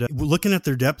 But looking at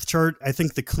their depth chart, I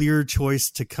think the clear choice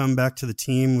to come back to the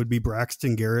team would be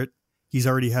Braxton Garrett. He's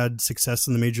already had success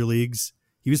in the major leagues.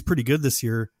 He was pretty good this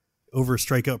year, over a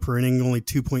strikeout per inning, only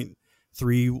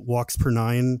 2.3 walks per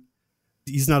 9.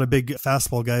 He's not a big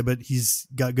fastball guy, but he's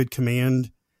got good command.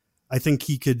 I think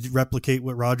he could replicate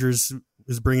what Rogers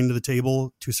is bringing to the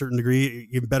table to a certain degree,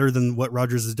 better than what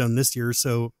Rogers has done this year.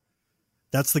 So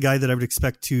that's the guy that I would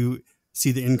expect to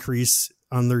see the increase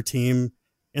on their team.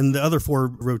 And the other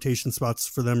 4 rotation spots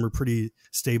for them are pretty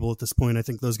stable at this point. I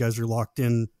think those guys are locked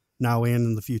in now and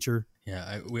in the future.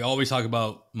 Yeah, we always talk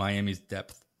about Miami's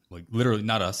depth. Like literally,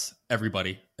 not us,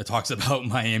 everybody that talks about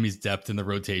Miami's depth in the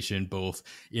rotation, both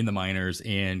in the minors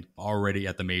and already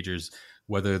at the majors,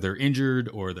 whether they're injured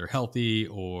or they're healthy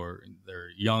or they're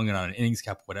young and on an innings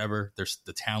cap, whatever,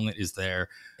 the talent is there.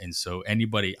 And so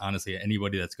anybody that's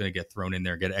going to get thrown in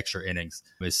there, get extra innings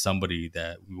is somebody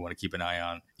that we want to keep an eye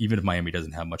on, even if Miami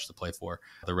doesn't have much to play for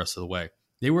the rest of the way.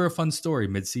 They were a fun story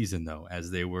midseason, though,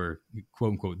 as they were,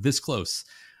 quote unquote, this close.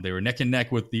 They were neck and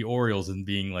neck with the Orioles and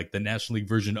being like the National League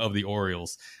version of the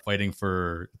Orioles, fighting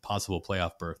for possible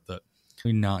playoff berth. But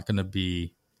we're not going to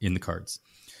be in the cards.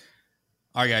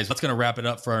 All right, guys, that's going to wrap it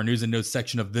up for our news and notes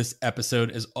section of this episode.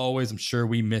 As always, I'm sure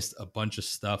we missed a bunch of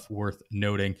stuff worth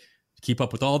noting. To keep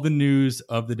up with all the news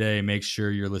of the day, make sure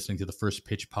you're listening to the First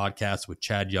Pitch podcast with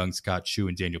Chad Young, Scott Shue,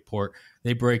 and Daniel Port.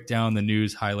 They break down the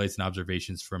news, highlights, and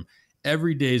observations from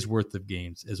every day's worth of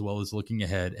games, as well as looking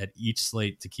ahead at each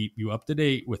slate to keep you up to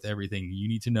date with everything you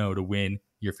need to know to win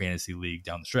your fantasy league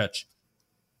down the stretch.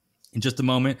 In just a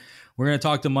moment, we're going to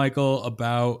talk to Michael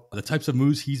about the types of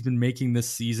moves he's been making this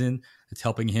season that's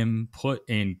helping him put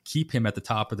and keep him at the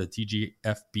top of the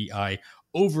TGFBI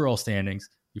overall standings.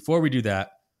 Before we do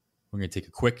that, we're going to take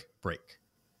a quick break.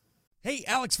 Hey,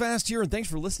 Alex Fast here, and thanks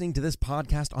for listening to this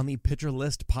podcast on the Pitcher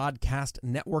List Podcast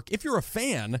Network. If you're a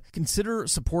fan, consider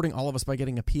supporting all of us by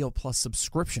getting a PL Plus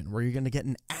subscription, where you're going to get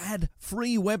an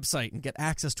ad-free website and get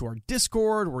access to our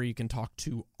Discord, where you can talk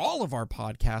to all of our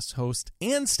podcast hosts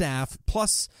and staff.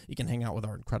 Plus, you can hang out with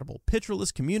our incredible Pitcher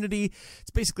List community. It's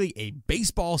basically a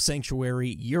baseball sanctuary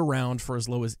year-round for as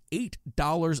low as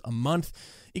 $8 a month.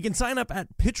 You can sign up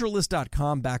at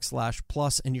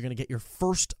pitcherlist.com/plus, and you're going to get your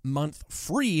first month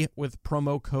free with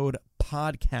promo code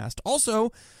podcast.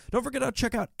 Also, don't forget to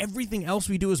check out everything else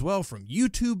we do as well, from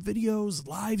YouTube videos,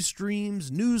 live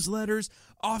streams, newsletters,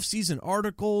 off-season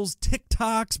articles,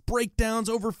 TikToks, breakdowns,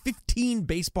 over 15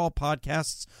 baseball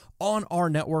podcasts on our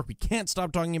network. We can't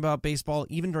stop talking about baseball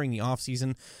even during the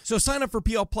off-season. So sign up for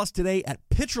PL Plus today at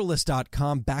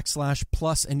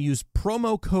pitcherlist.com/plus and use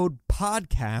promo code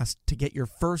podcast to get your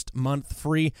first month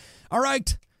free. All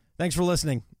right. Thanks for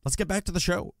listening. Let's get back to the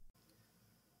show.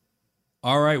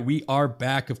 All right, we are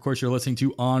back. Of course, you're listening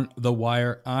to On the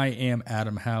Wire. I am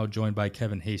Adam Howe, joined by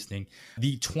Kevin Hastings,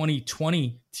 the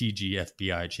 2020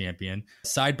 TGFBI champion,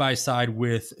 side by side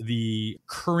with the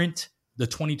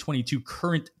 2022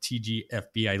 current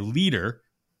TGFBI leader.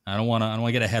 I don't want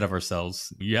to get ahead of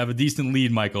ourselves. You have a decent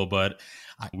lead, Michael, but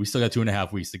we still got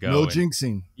 2.5 weeks to go. No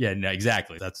jinxing. Yeah, no,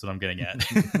 exactly. That's what I'm getting at.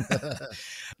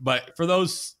 But for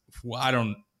those who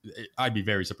I'd be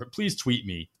very surprised. Please tweet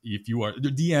me if you are.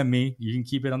 DM me. You can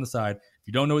keep it on the side. If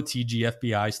you don't know what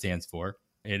TGFBI stands for,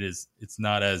 it's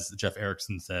not, as Jeff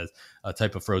Erickson says, a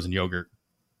type of frozen yogurt.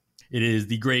 It is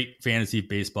the Great Fantasy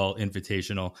Baseball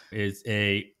Invitational. It's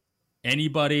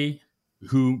anybody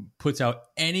who puts out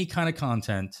any kind of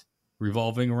content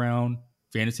revolving around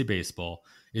fantasy baseball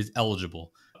is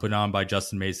eligible. Put on by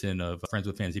Justin Mason of Friends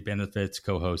with Fantasy Benefits,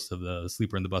 co-host of the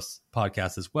Sleeper in the Bus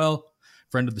podcast as well,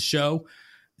 friend of the show.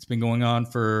 It's been going on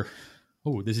for,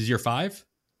 this is year 5,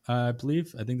 I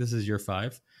believe. I think this is year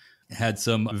 5. Had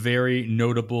some very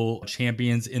notable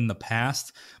champions in the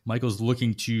past. Michael's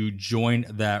looking to join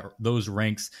those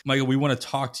ranks. Michael, we want to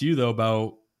talk to you, though,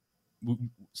 about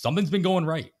something's been going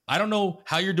right. I don't know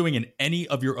how you're doing in any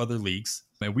of your other leagues.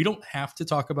 And we don't have to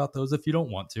talk about those if you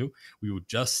don't want to. We would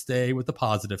just stay with the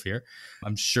positive here.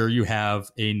 I'm sure you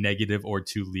have a negative or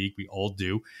two league. We all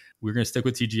do. We're going to stick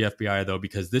with TGFBI, though,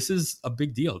 because this is a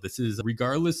big deal. This is,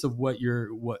 regardless of what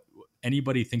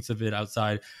anybody thinks of it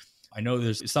outside. I know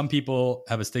there's some people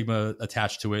have a stigma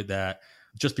attached to it that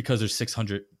just because there's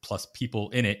 600 plus people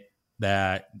in it,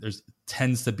 that there's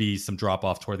tends to be some drop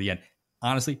off toward the end.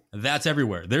 Honestly, that's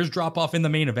everywhere. There's drop off in the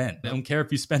main event. I don't care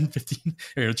if you spend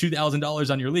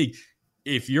 $2,000 on your league.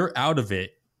 If you're out of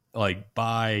it, like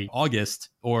by August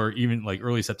or even like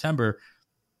early September,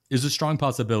 there's a strong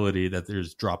possibility that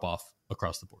there's drop off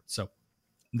across the board. So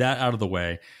that out of the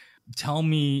way, tell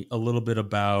me a little bit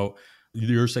about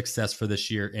your success for this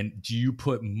year, and do you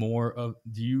put more of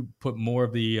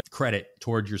the credit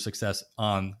toward your success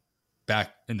on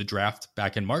back in the draft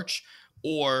back in March,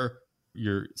 or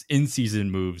your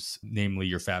in-season moves, namely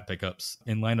your fat pickups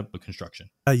in lineup construction?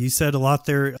 You said a lot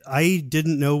there. I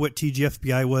didn't know what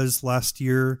TGFBI was last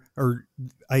year, or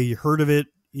I heard of it.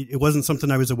 It wasn't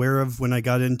something I was aware of when I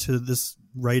got into this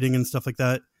writing and stuff like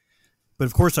that. But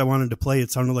of course I wanted to play.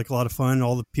 It sounded like a lot of fun.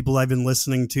 All the people I've been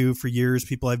listening to for years,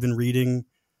 people I've been reading.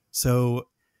 So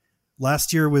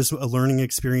last year was a learning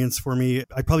experience for me.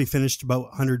 I probably finished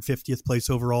about 150th place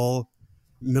overall,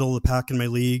 middle of the pack in my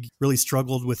league. Really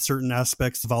struggled with certain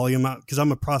aspects of volume because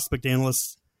I'm a prospect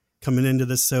analyst coming into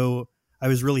this. So I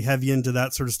was really heavy into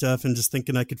that sort of stuff and just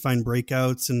thinking I could find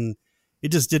breakouts, and it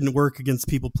just didn't work against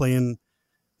people playing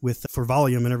for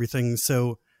volume and everything.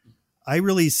 So I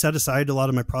really set aside a lot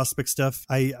of my prospect stuff.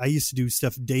 I used to do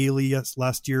stuff daily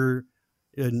last year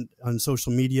on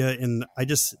social media, and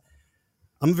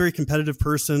I'm a very competitive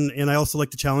person, and I also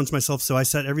like to challenge myself. So I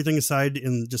set everything aside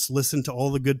and just listen to all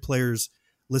the good players,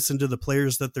 listen to the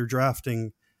players that they're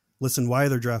drafting, listen why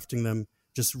they're drafting them,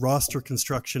 just roster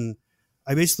construction.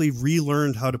 I basically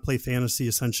relearned how to play fantasy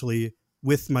essentially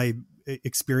with my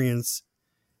experience.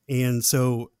 And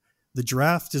so the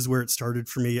draft is where it started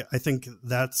for me. I think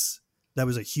that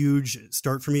was a huge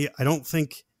start for me. I don't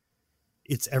think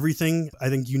it's everything. I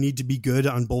think you need to be good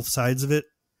on both sides of it,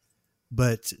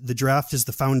 but the draft is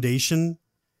the foundation.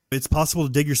 It's possible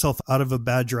to dig yourself out of a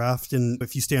bad draft, and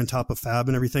if you stay on top of fab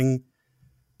and everything,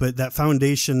 but that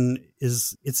foundation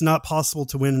it's not possible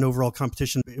to win an overall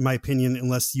competition, in my opinion,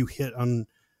 unless you hit on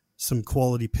some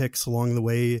quality picks along the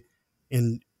way.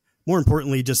 And more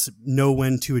importantly, just know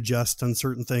when to adjust on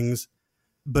certain things.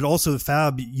 But also the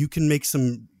fab, you can make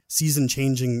some season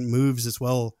changing moves as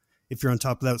well if you're on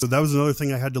top of that. So that was another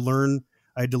thing I had to learn.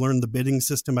 I had to learn the bidding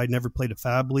system. I'd never played a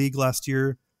fab league last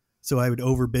year, so I would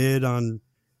overbid on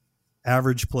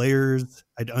average players.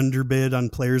 I'd underbid on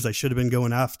players I should have been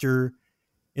going after.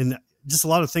 And just a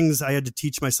lot of things I had to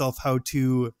teach myself how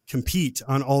to compete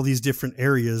on all these different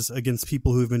areas against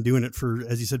people who've been doing it for,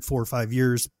 as you said, 4 or 5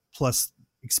 years, plus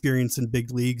experience in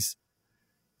big leagues.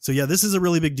 So yeah, this is a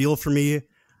really big deal for me.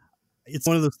 It's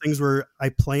one of those things where I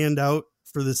planned out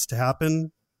for this to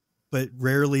happen, but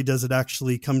rarely does it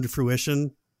actually come to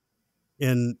fruition.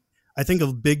 And I think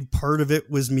a big part of it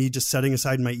was me just setting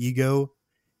aside my ego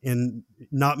and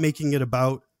not making it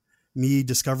about me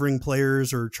discovering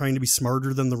players or trying to be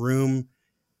smarter than the room.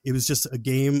 It was just a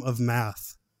game of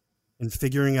math and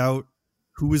figuring out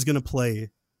who was going to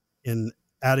play and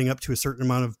adding up to a certain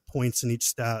amount of points in each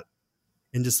stat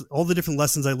and just all the different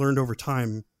lessons I learned over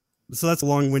time. So that's a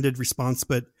long-winded response,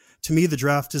 but to me, the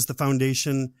draft is the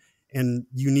foundation, and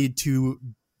you need to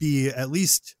be at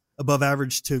least above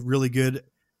average to really good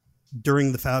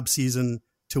during the fab season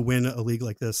to win a league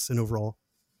like this and overall.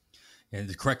 And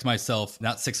to correct myself,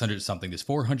 not 600 something, there's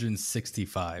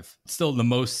 465. Still the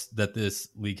most that this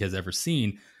league has ever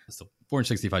seen. So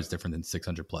 465 is different than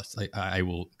 600 plus. I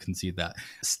will concede that.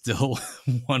 Still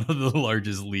one of the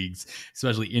largest leagues,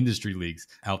 especially industry leagues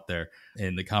out there.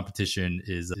 And the competition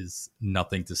is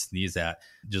nothing to sneeze at.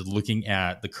 Just looking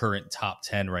at the current top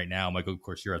 10 right now, Michael, of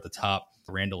course, you're at the top.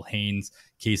 Randall Haynes,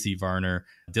 Casey Varner,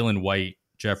 Dylan White,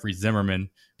 Jeffrey Zimmerman,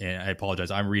 and I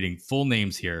apologize, I'm reading full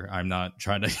names here. I'm not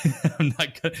trying to, I'm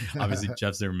not good. Obviously,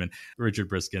 Jeff Zimmerman, Richard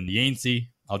Briskin,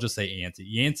 Yancey. I'll just say Yancey.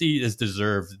 Yancey has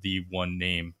deserved the one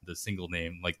name, the single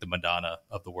name, like the Madonna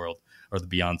of the world, or the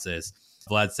Beyonces.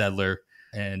 Vlad Sedler,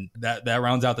 and that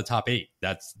rounds out the top 8.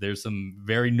 There's some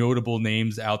very notable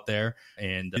names out there,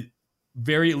 and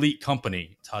very elite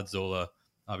company. Todd Zola,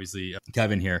 obviously,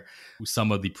 Kevin here,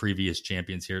 some of the previous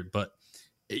champions here, but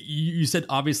you said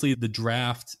obviously the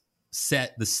draft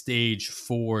set the stage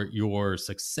for your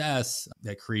success.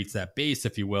 That creates that base,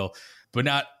 if you will, but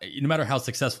no matter how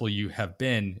successful you have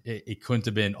been, it couldn't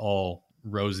have been all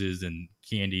roses and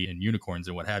candy and unicorns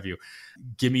and what have you.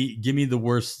 Give me the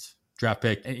worst draft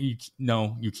pick. And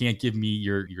you can't give me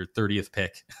your 30th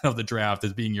pick of the draft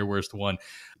as being your worst one.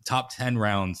 Top 10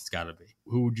 rounds, it's got to be.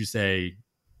 Who would you say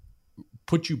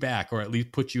put you back, or at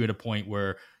least put you at a point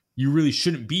where you really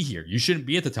shouldn't be here? You shouldn't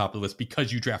be at the top of the list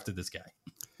because you drafted this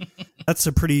guy. That's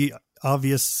a pretty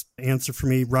obvious answer for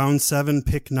me. Round 7,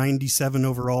 pick 97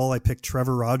 overall. I picked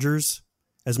Trevor Rogers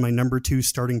as my number 2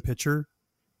 starting pitcher.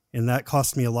 And that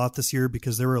cost me a lot this year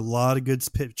because there were a lot of good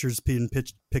pitchers being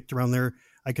picked around there.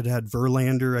 I could have had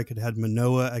Verlander. I could have had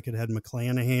Manoah. I could have had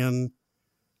McClanahan.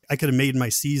 I could have made my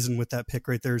season with that pick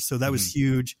right there. So that was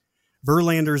huge.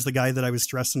 Verlander is the guy that I was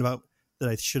stressing about that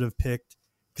I should have picked,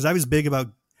 because I was big about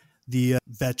the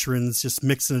veterans, just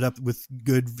mixing it up with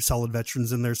good, solid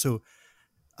veterans in there. So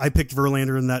I picked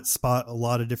Verlander in that spot a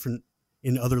lot of different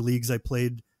in other leagues I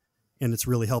played, and it's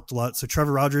really helped a lot. So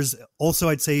Trevor Rogers. Also,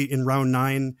 I'd say in round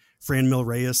 9, Franmil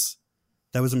Reyes.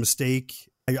 That was a mistake.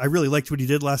 I really liked what he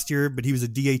did last year, but he was a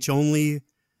DH only.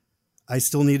 I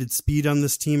still needed speed on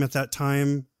this team at that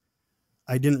time.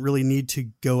 I didn't really need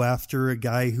to go after a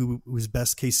guy who was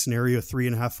best case scenario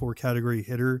 3.5, 4 category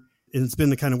hitter. And it's been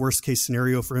the kind of worst case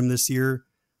scenario for him this year.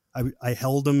 I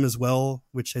held him as well,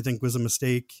 which I think was a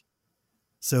mistake.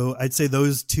 So I'd say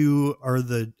those 2 are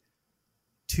the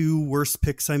 2 worst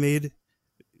picks I made.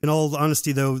 In all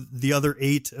honesty, though, the other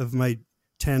 8 of my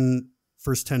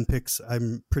first 10 picks,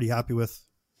 I'm pretty happy with.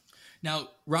 Now,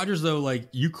 Rogers, though, like,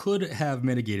 you could have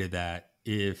mitigated that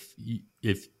if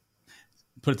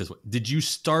put it this way, did you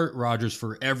start Rogers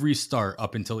for every start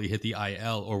up until he hit the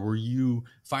IL, or were you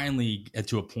finally get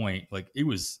to a point, like it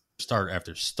was start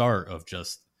after start of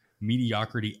just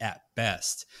mediocrity at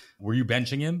best? Were you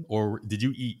benching him, or did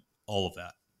you eat all of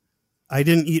that? I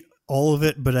didn't eat all of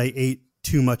it, but I ate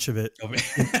too much of it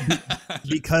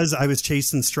because I was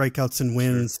chasing strikeouts and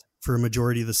wins for a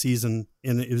majority of the season.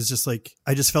 And it was just like,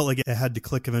 I just felt like it had to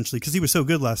click eventually because he was so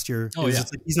good last year. It was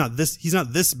just like, he's not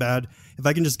this bad. If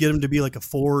I can just get him to be like a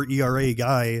 4 ERA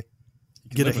guy,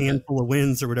 get a handful of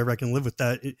wins or whatever, I can live with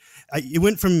that. It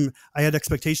went from, I had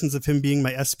expectations of him being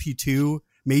my SP2,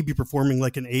 maybe performing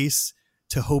like an ace,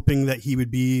 to hoping that he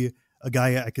would be a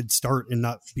guy I could start and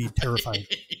not be terrified.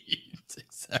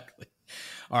 Exactly.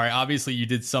 All right. Obviously, you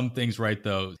did some things right,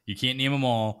 though. You can't name them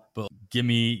all, but give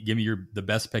me the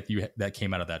best pick that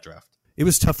came out of that draft. It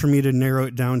was tough for me to narrow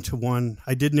it down to 1.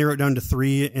 I did narrow it down to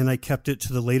 3, and I kept it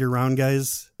to the later round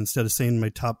guys instead of saying my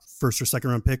top first or second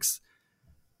round picks.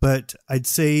 But I'd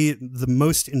say the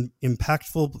most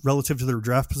impactful relative to their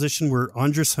draft position were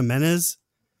Andres Jimenez.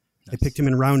 Nice. I picked him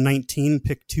in round 19,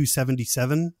 pick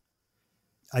 277.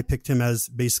 I picked him as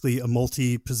basically a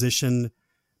multi-position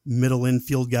middle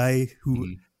infield guy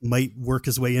who might work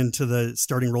his way into the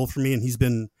starting role for me, and he's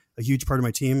been a huge part of my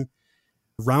team.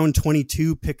 Round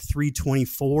 22, pick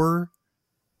 324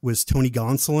 was Tony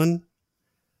Gonsolin.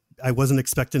 I wasn't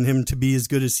expecting him to be as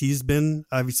good as he's been.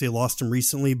 Obviously, I lost him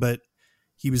recently, but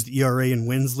he was the ERA and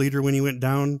wins leader when he went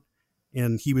down,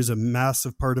 and he was a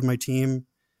massive part of my team.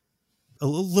 A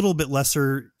little bit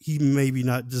lesser, he maybe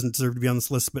doesn't deserve to be on this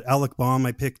list, but Alec Baum,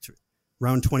 I picked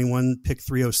round 21, pick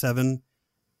 307.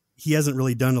 He hasn't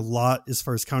really done a lot as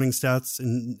far as counting stats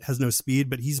and has no speed,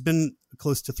 but he's been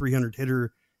close to 300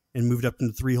 hitter and moved up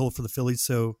into 3-hole for the Phillies.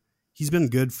 So he's been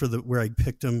good for where I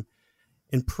picked him.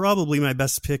 And probably my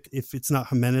best pick, if it's not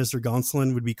Jimenez or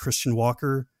Gonsolin, would be Christian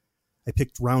Walker. I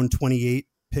picked round 28,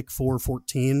 pick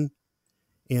 414.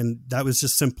 And that was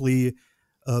just simply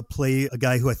play a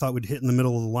guy who I thought would hit in the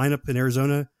middle of the lineup in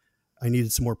Arizona. I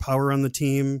needed some more power on the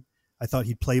team. I thought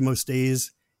he'd play most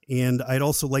days. And I'd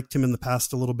also liked him in the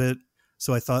past a little bit.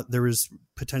 So I thought there was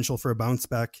potential for a bounce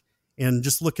back. And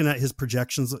just looking at his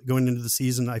projections going into the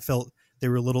season, I felt they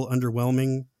were a little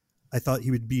underwhelming. I thought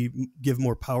he would give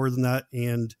more power than that.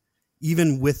 And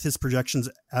even with his projections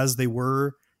as they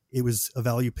were, it was a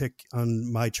value pick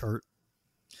on my chart.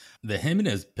 The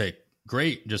Jimenez pick,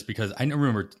 great, just because I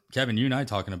remember, Kevin, you and I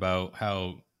talking about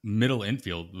how middle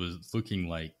infield was looking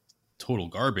like total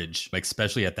garbage, like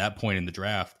especially at that point in the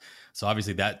draft. So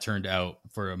obviously that turned out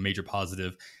for a major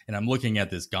positive. And I'm looking at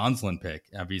this Gonsolin pick.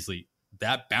 Obviously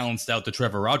that balanced out the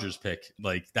Trevor Rogers pick.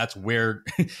 Like that's where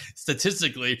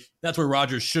statistically, that's where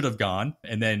Rogers should have gone.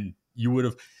 And then you would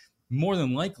have more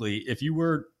than likely, if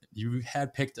you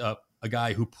had picked up a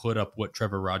guy who put up what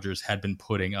Trevor Rogers had been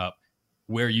putting up,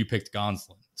 where you picked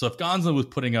Gonsolin. So if Gonsolin was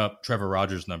putting up Trevor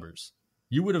Rogers numbers,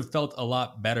 you would have felt a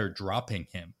lot better dropping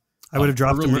him. I would have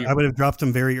dropped him. I would have dropped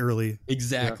him very early.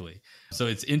 Exactly. Yeah. So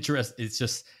it's interesting. It's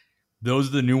just, those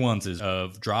are the nuances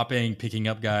of dropping, picking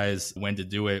up guys, when to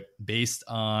do it based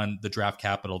on the draft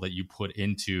capital that you put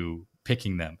into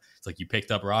picking them. It's like you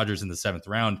picked up Rogers in the 7th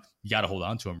round. You got to hold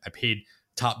on to him. I paid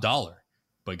top dollar,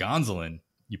 but Gonsolin,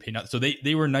 you pay not. So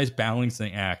they were a nice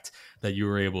balancing act that you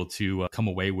were able to come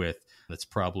away with. That's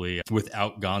probably,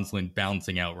 without Gonsolin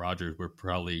balancing out Rogers, we're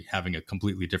probably having a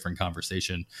completely different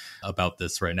conversation about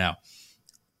this right now.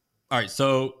 All right.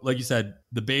 So like you said,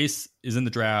 the base is in the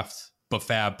draft, but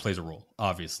Fab plays a role,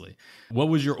 obviously. What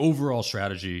was your overall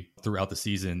strategy throughout the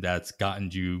season that's gotten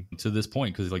you to this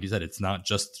point? Because like you said, it's not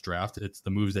just the draft, it's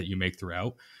the moves that you make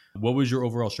throughout. What was your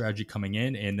overall strategy coming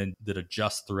in and then did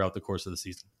adjust throughout the course of the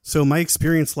season? So my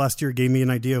experience last year gave me an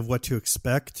idea of what to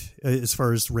expect as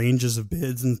far as ranges of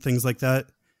bids and things like that.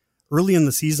 Early in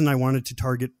the season, I wanted to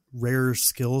target rare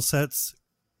skill sets.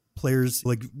 Players,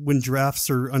 like when drafts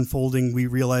are unfolding, we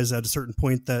realize at a certain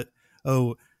point that,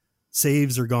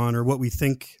 saves are gone, or what we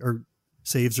think are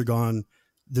saves are gone.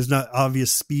 There's not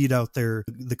obvious speed out there.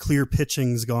 The clear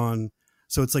pitching's gone.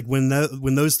 So it's like when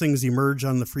those things emerge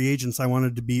on the free agents, I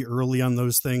wanted to be early on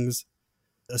those things,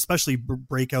 especially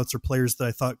breakouts or players that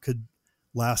I thought could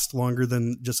last longer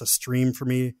than just a stream for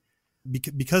me.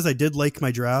 Because I did like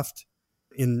my draft.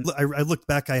 I looked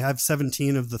back, I have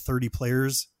 17 of the 30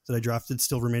 players that I drafted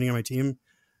still remaining on my team.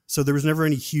 So there was never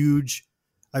any huge,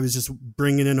 I was just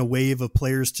bringing in a wave of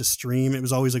players to stream. It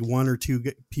was always like 1 or 2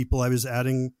 people I was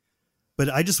adding. But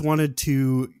I just wanted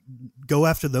to go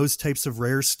after those types of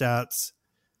rare stats,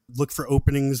 look for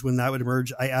openings when that would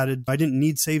emerge. I didn't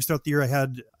need saves throughout the year.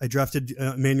 I drafted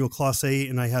Emmanuel Clase,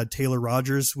 and I had Taylor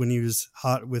Rogers when he was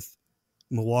hot with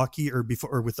Milwaukee or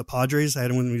with the Padres. I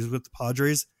had him when he was with the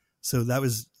Padres. So that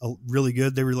was really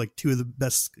good. They were like 2 of the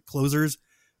best closers.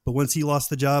 But once he lost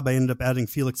the job, I ended up adding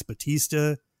Felix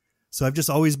Bautista. So I've just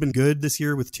always been good this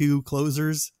year with 2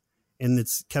 closers, and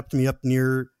it's kept me up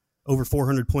near over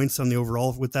 400 points on the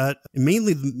overall with that. And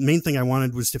mainly, the main thing I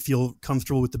wanted was to feel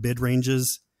comfortable with the bid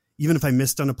ranges. Even if I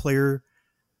missed on a player,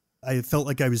 I felt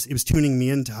like it was tuning me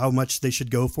into how much they should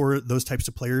go for those types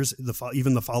of players,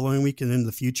 even the following week and in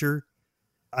the future.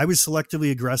 I was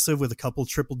selectively aggressive with a couple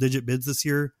triple-digit bids this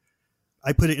year.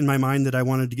 I put it in my mind that I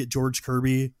wanted to get George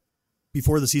Kirby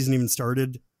before the season even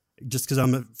started, just because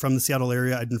I'm from the Seattle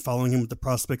area. I'd been following him with the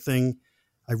prospect thing.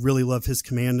 I really love his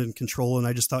command and control, and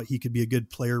I just thought he could be a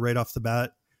good player right off the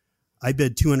bat. I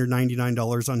bid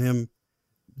 $299 on him.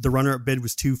 The runner-up bid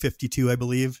was $252, I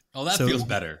believe. Oh, that feels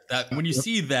better. That when you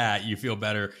see that, you feel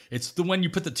better. It's the one you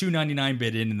put the $299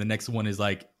 bid in, and the next one is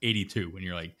like $82, and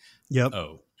you're like, "Yep."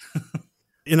 Oh.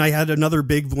 And I had another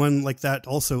big one like that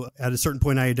also. At a certain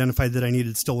point, I identified that I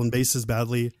needed stolen bases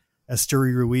badly.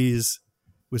 Asturi Ruiz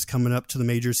was coming up to the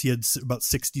majors. He had about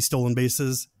 60 stolen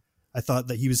bases. I thought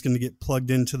that he was going to get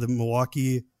plugged into the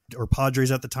Milwaukee or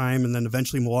Padres at the time, and then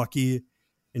eventually Milwaukee,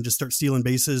 and just start stealing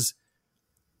bases.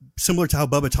 Similar to how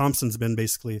Bubba Thompson's been,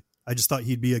 basically. I just thought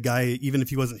he'd be a guy, even if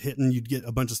he wasn't hitting, you'd get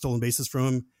a bunch of stolen bases from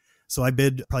him. So I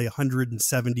bid probably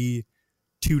 $172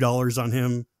 on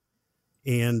him,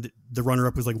 and the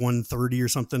runner-up was like $130 or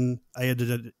something. I had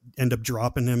to end up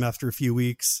dropping him after a few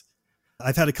weeks.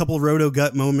 I've had a couple of roto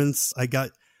gut moments. I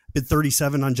bid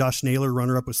 37 on Josh Naylor.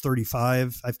 Runner-up was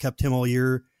 35. I've kept him all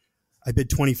year. I bid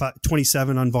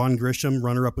 27 on Vaughn Grisham.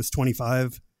 Runner up was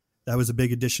 25. That was a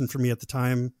big addition for me at the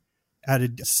time.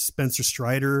 Added Spencer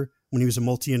Strider when he was a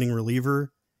multi-inning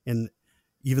reliever. And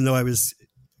even though I was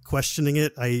questioning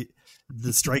it, the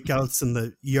strikeouts and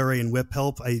the ERA and whip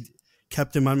help, I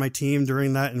kept him on my team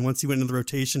during that. And once he went into the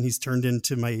rotation, he's turned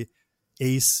into my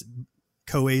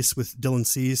co-ace with Dylan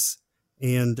Cease,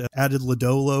 and added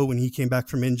Lodolo when he came back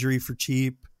from injury for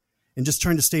cheap, and just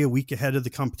trying to stay a week ahead of the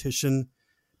competition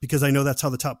because I know that's how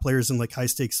the top players in like high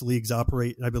stakes leagues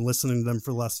operate. And I've been listening to them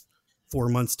for the last 4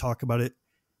 months talk about it.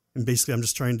 And basically I'm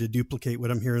just trying to duplicate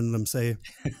what I'm hearing them say.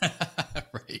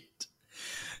 Right.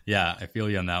 Yeah, I feel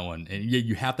you on that one. And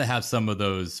you have to have some of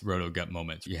those roto gut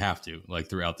moments. You have to, like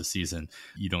throughout the season.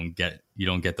 You don't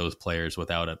get those players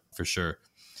without it, for sure.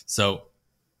 So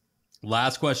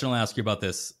last question I'll ask you about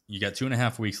this. You got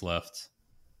 2.5 weeks left.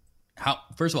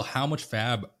 First of all, how much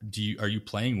fab are you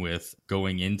playing with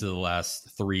going into the last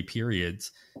 3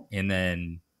 periods? And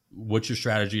then what's your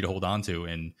strategy to hold on to?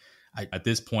 And at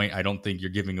this point, I don't think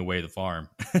you're giving away the farm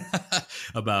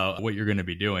about what you're going to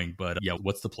be doing. But yeah,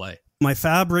 what's the play? My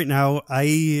fab right now,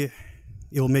 it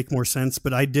will make more sense,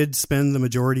 but I did spend the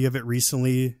majority of it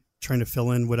recently trying to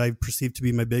fill in what I perceive to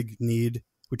be my big need,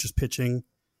 which is pitching.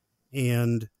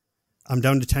 And I'm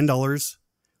down to $10,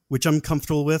 which I'm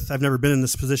comfortable with. I've never been in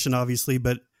this position, obviously,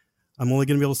 but I'm only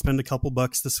going to be able to spend a couple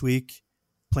bucks this week.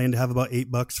 Plan to have about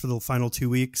 $8 for the final 2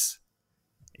 weeks,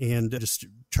 and just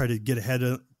try to get ahead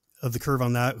of the curve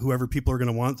on that. Whoever people are going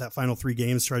to want that final 3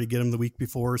 games, try to get them the week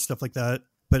before, stuff like that.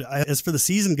 But as for the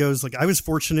season goes, like I was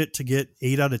fortunate to get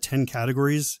 8 out of 10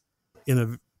 categories in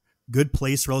a good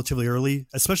place relatively early,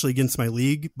 especially against my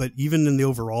league. But even in the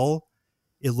overall,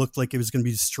 it looked like it was going to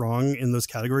be strong in those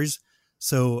categories.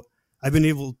 So I've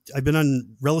been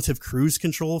on relative cruise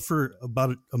control for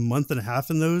about a month and a half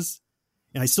in those.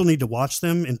 And I still need to watch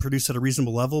them and produce at a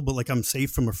reasonable level, but like I'm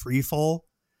safe from a free fall.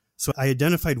 So I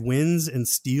identified wins and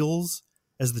steals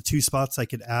as the 2 spots I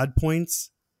could add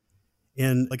points.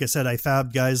 And like I said, I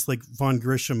fabbed guys like Vaughn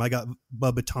Grisham. I got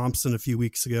Bubba Thompson a few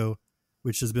weeks ago,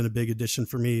 which has been a big addition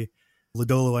for me.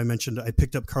 Lodolo, I mentioned. I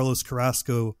picked up Carlos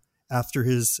Carrasco after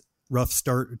his rough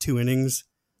start of 2 innings.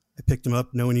 I picked him up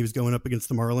knowing he was going up against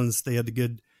the Marlins. They had the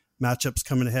good matchups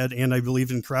coming ahead, and I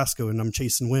believed in Carrasco, and I'm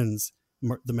chasing wins.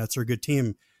 The Mets are a good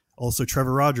team. Also,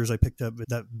 Trevor Rogers I picked up.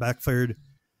 That backfired.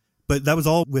 But that was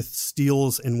all with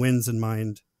steals and wins in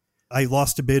mind. I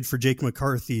lost a bid for Jake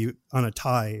McCarthy on a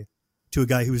tie to a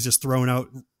guy who was just throwing out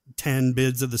 10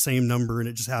 bids of the same number, and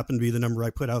it just happened to be the number I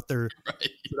put out there. Right.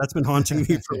 So that's been haunting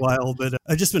me for a while, but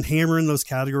I've just been hammering those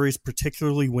categories,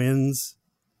 particularly wins.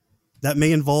 That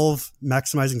may involve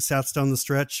maximizing stats down the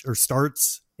stretch or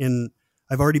starts, and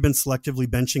I've already been selectively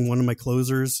benching one of my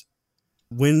closers.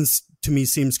 Wins to me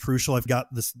seems crucial. I've got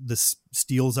this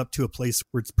steals up to a place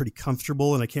where it's pretty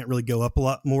comfortable and I can't really go up a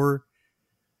lot more.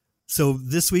 So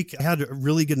this week I had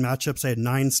really good matchups. I had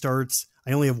 9 starts.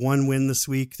 I only have 1 win this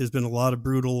week. There's been a lot of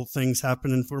brutal things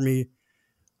happening for me.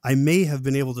 I may have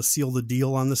been able to seal the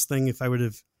deal on this thing if that would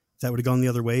have gone the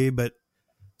other way, but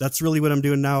that's really what I'm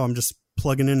doing now. I'm just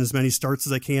plugging in as many starts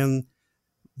as I can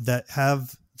that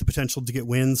have the potential to get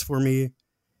wins for me.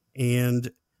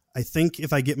 And I think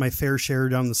if I get my fair share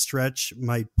down the stretch,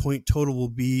 my point total will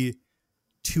be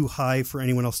too high for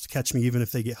anyone else to catch me, even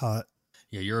if they get hot.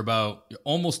 Yeah, you're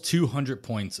almost 200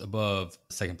 points above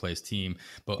second place team,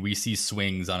 but we see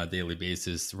swings on a daily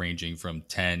basis ranging from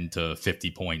 10 to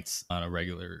 50 points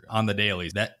on the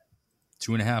dailies. That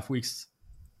 2.5 weeks,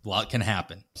 a lot can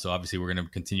happen. So obviously we're going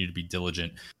to continue to be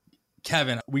diligent.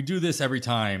 Kevin, we do this every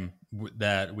time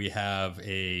that we have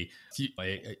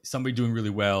somebody doing really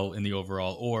well in the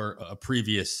overall or a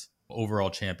previous overall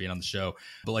champion on the show.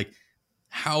 But like,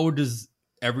 how does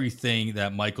everything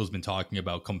that Michael's been talking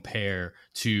about compare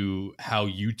to how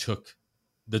you took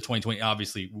the 2020?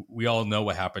 Obviously, we all know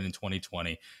what happened in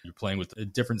 2020. You're playing with a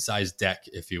different size deck,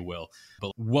 if you will.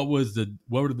 But what were the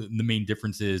main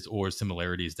differences or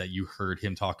similarities that you heard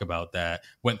him talk about that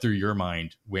went through your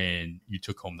mind when you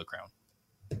took home the crown?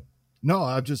 No,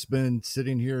 I've just been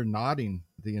sitting here nodding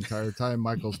the entire time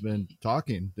Michael's been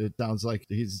talking. It sounds like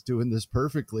he's doing this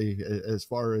perfectly as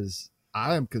far as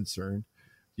I am concerned.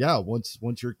 Yeah, once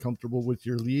you're comfortable with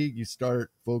your league, you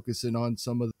start focusing on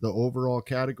some of the overall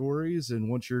categories. And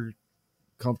once you're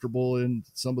comfortable in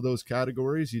some of those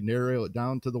categories, you narrow it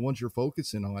down to the ones you're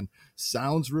focusing on.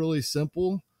 Sounds really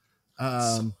simple.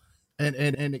 And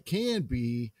it can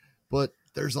be, but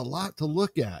there's a lot to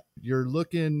look at. You're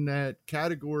looking at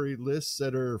category lists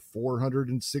that are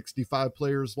 465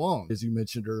 players long, as you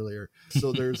mentioned earlier.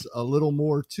 So there's a little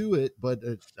more to it, but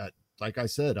like I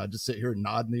said, I just sit here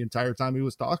nodding the entire time he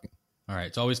was talking. All right.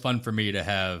 It's always fun for me to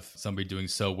have somebody doing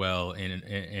so well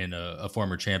in a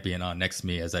former champion on next to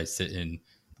me as I sit in,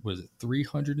 was it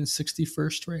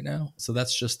 361st right now? So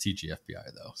that's just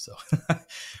TGFBI though. So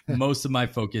most of my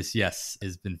focus, yes,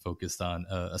 has been focused on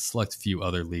a select few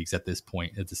other leagues at this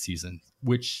point of the season,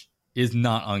 which is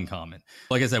not uncommon.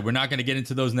 Like I said, we're not going to get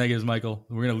into those negatives, Michael.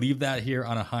 We're going to leave that here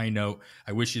on a high note.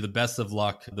 I wish you the best of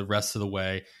luck the rest of the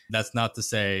way. That's not to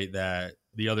say that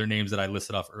the other names that I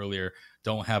listed off earlier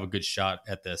don't have a good shot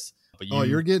at this. But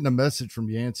you're getting a message from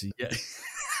Yancey. Yeah.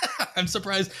 I'm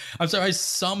surprised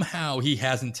somehow he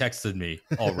hasn't texted me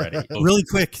already. Really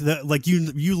quick,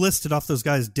 you listed off those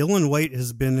guys. Dylan White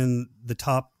has been in the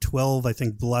top 12, I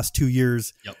think, the last 2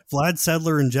 years. Yep. Vlad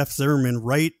Sedler and Jeff Zimmerman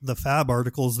write the fab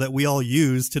articles that we all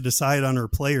use to decide on our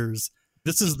players.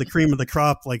 This is the cream of the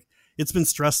crop. Like, it's been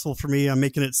stressful for me. I'm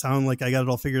making it sound like I got it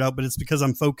all figured out, but it's because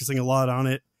I'm focusing a lot on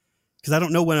it. Because I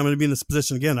don't know when I'm going to be in this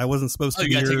position again. I wasn't supposed to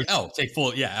be here. Take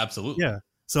full. Yeah, absolutely. Yeah.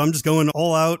 So I'm just going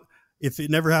all out. If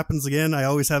it never happens again, I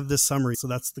always have this summary. So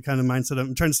that's the kind of mindset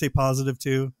I'm trying to stay positive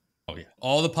too. Oh, yeah.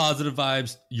 All the positive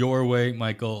vibes your way,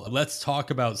 Michael. Let's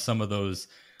talk about some of those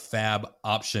fab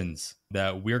options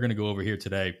that we're going to go over here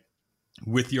today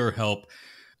with your help.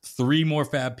 3 more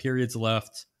fab periods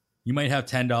left. You might have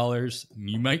 $10.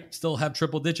 You might still have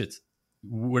triple digits.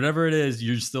 Whatever it is,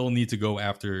 you still need to go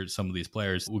after some of these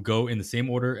players. We'll go in the same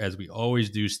order as we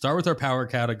always do. Start with our power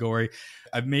category.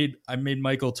 I've made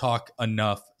Michael talk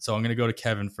enough, so I'm going to go to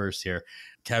Kevin first here.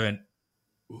 Kevin,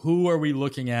 who are we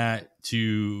looking at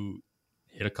to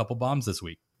hit a couple bombs this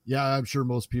week? Yeah, I'm sure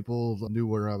most people knew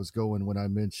where I was going when I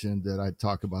mentioned that I'd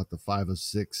talk about the 5 of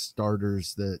 6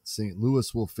 starters that St.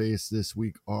 Louis will face this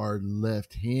week are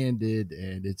left-handed,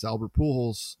 and it's Albert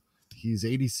Pujols. He's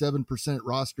 87%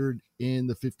 rostered in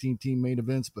the 15-team main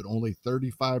events, but only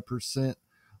 35%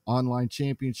 online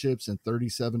championships and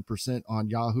 37% on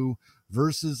Yahoo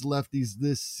versus lefties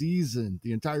this season,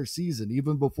 the entire season,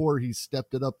 even before he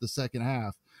stepped it up the second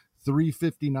half.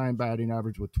 359 batting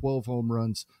average with 12 home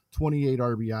runs, 28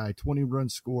 RBI, 20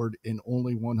 runs scored in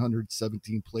only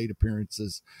 117 plate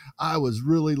appearances. I was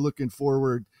really looking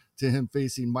forward to him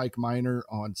facing Mike Minor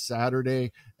on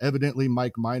Saturday. Evidently,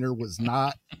 Mike Minor was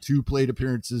not 2 plate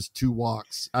appearances, 2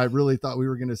 walks. I really thought we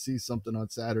were going to see something on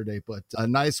Saturday, but a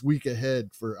nice week ahead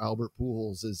for Albert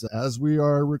Pujols. As we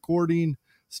are recording,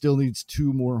 still needs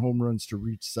 2 more home runs to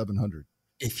reach 700.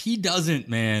 If he doesn't,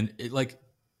 man,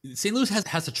 St. Louis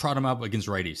has to trot him up against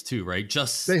righties too, right?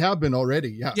 They have been already,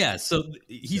 yeah. Yeah, so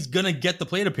he's going to get the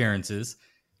plate appearances.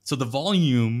 So the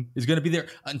volume is going to be there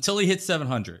until he hits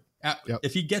 700. Yep.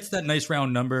 If he gets that nice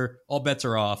round number, all bets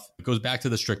are off. It goes back to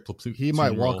the strict platoon. He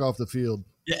might walk off the field,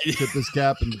 tip his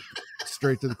cap, and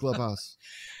straight to the clubhouse.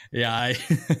 Yeah.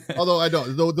 Although I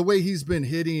don't. Though the way he's been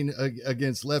hitting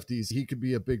against lefties, he could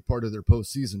be a big part of their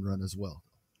postseason run as well.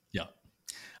 Yeah.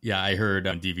 Yeah, I heard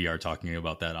on DVR talking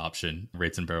about that option,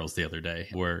 rates and barrels, the other day,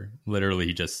 where literally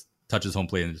he just touches home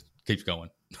plate and keeps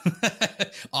going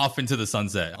off into the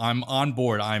sunset. I'm on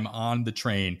board. I'm on the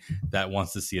train that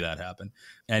wants to see that happen.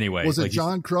 Anyway, was it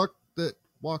John Kruk that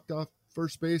walked off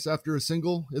first base after a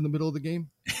single in the middle of the game?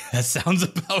 That sounds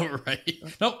about right.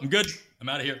 Nope, I'm good. I'm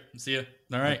out of here. See you.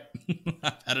 All right.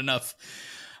 I've had enough.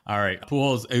 All right,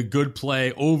 Pujols, a good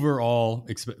play overall,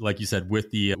 like you said,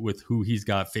 with who he's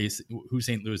got who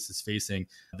St. Louis is facing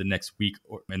the next week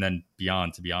and then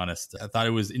beyond. To be honest, I thought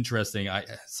it was interesting. I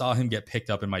saw him get picked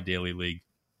up in my daily league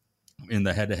in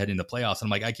the head-to-head in the playoffs, and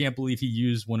I'm like, I can't believe he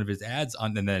used one of his ads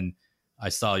on. And then I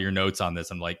saw your notes on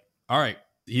this. I'm like, all right,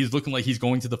 he's looking like he's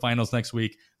going to the finals next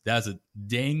week. That's a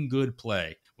dang good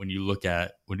play when you look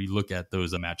at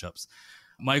those matchups.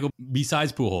 Michael,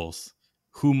 besides Pujols,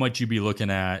 who might you be looking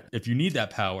at if you need that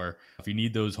power, if you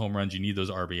need those home runs, you need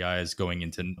those RBIs going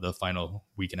into the final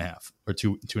week and a half or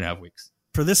two and a half weeks?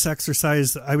 For this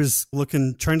exercise, I was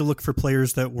trying to look for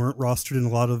players that weren't rostered in a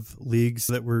lot of leagues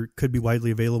that could be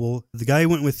widely available. The guy I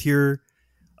went with here,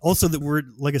 also that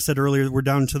like I said earlier, we're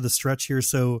down to the stretch here.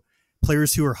 So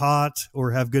players who are hot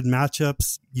or have good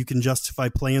matchups, you can justify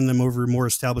playing them over more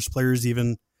established players.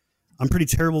 Even I'm pretty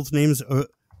terrible with names.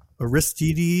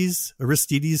 Aristides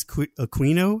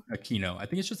Aquino. I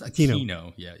think it's just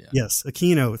Aquino. Yeah. Yes,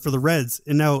 Aquino for the Reds.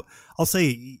 And now I'll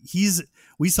say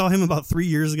we saw him about 3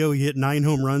 years ago. He hit 9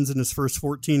 home runs in his first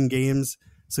 14 games.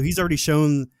 So he's already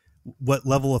shown what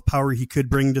level of power he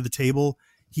could bring to the table.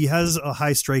 He has a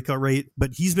high strikeout rate,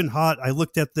 but he's been hot. I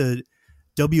looked at the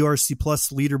WRC Plus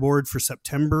leaderboard for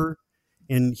September,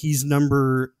 and he's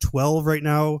number 12 right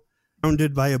now,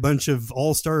 surrounded by a bunch of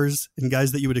all-stars and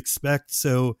guys that you would expect.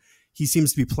 So he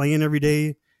seems to be playing every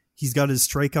day. He's got his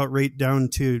strikeout rate down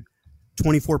to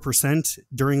 24%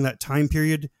 during that time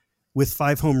period. with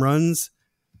 5 home runs.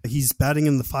 He's batting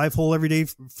in the 5 hole every day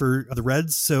for the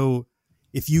Reds. So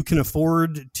if you can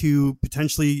afford to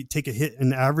potentially take a hit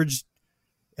in average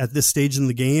at this stage in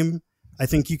the game, I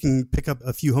think you can pick up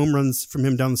a few home runs from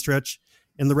him down the stretch.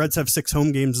 And the Reds have 6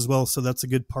 home games as well, so that's a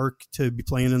good park to be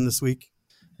playing in this week.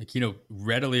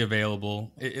 Readily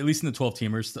available, at least in the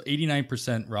 12-teamers,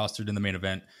 89% rostered in the main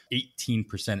event,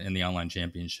 18% in the online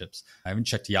championships. I haven't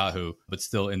checked Yahoo, but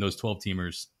still in those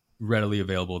 12-teamers, readily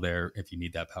available there if you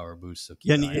need that power boost. So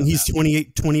and he's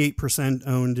 28%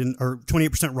 owned or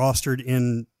 28% rostered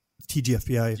in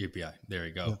TGFBI. GFBI, there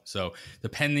you go. Yeah. So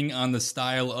depending on the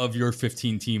style of your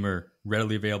 15-teamer,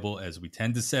 readily available, as we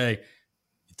tend to say,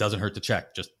 it doesn't hurt to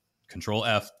check. Just Control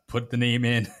F, put the name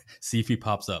in, see if he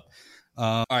pops up.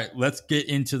 All right, let's get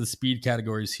into the speed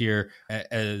categories here.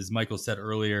 As Michael said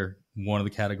earlier, one of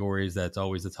the categories that's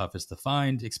always the toughest to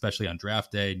find, especially on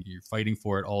draft day. You're fighting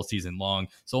for it all season long.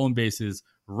 Stolen bases,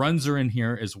 runs are in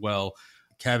here as well.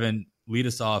 Kevin, lead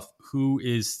us off. Who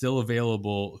is still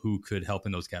available who could help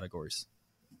in those categories?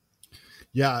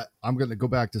 Yeah, I'm going to go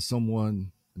back to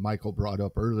someone Michael brought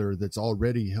up earlier that's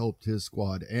already helped his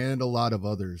squad and a lot of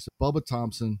others. Bubba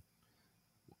Thompson,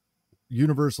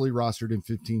 universally rostered in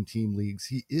 15-team leagues.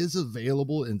 He is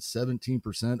available in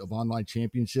 17% of online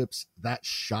championships. That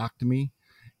shocked me.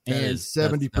 And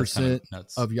 70%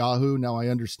 of Yahoo. Now, I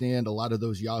understand a lot of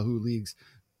those Yahoo leagues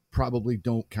probably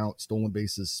don't count stolen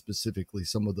bases specifically.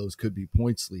 Some of those could be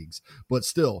points leagues. But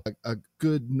still, a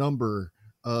good number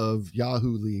of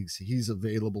Yahoo leagues, he's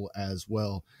available as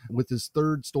well. With his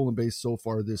 3rd stolen base so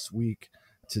far this week,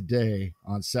 today,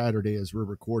 on Saturday as we're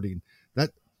recording,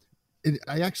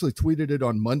 I actually tweeted it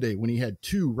on Monday when he had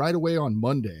 2 right away on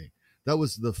Monday. That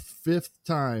was the 5th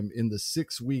time in the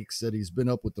 6 weeks that he's been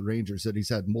up with the Rangers that he's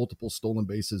had multiple stolen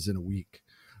bases in a week.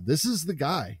 This is the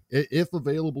guy, if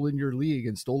available in your league,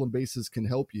 and stolen bases can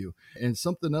help you. And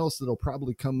something else that'll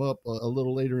probably come up a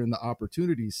little later in the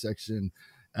opportunities section,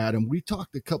 Adam, we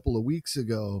talked a couple of weeks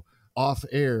ago off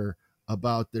air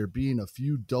about there being a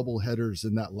few double headers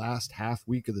in that last half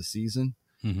week of the season.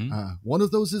 Mm-hmm. One of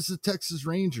those is the Texas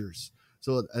Rangers.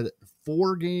 So at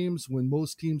 4 games, when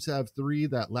most teams have 3,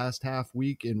 that last half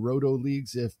week in roto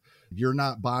leagues, if you're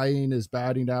not buying his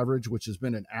batting average, which has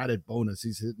been an added bonus,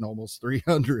 he's hitting almost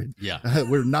 300. Yeah,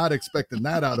 we're not expecting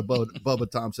that out of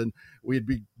Bubba Thompson. We'd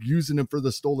be using him for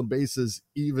the stolen bases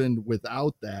even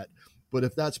without that. But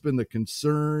if that's been the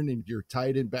concern and you're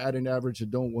tight in batting average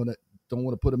and don't want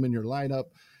to put him in your lineup,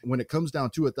 when it comes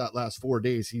down to it, that last 4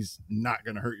 days, he's not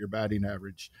going to hurt your batting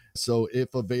average. So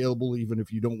if available, even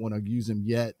if you don't want to use him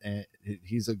yet,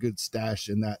 he's a good stash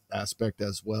in that aspect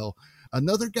as well.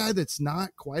 Another guy that's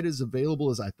not quite as available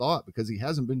as I thought, because he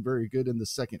hasn't been very good in the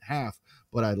second half,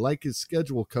 but I like his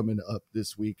schedule coming up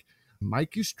this week,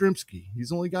 Mike Yastrzemski.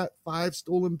 He's only got 5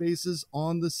 stolen bases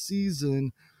on the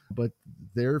season, but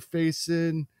they're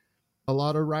facing a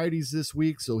lot of righties this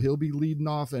week, so he'll be leading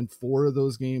off, and 4 of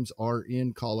those games are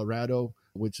in Colorado,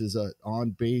 which is a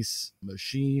on-base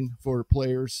machine for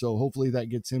players, so hopefully that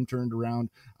gets him turned around.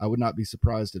 I would not be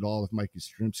surprised at all if Mike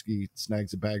Yastrzemski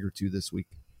snags a bag or 2 this week.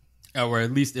 Or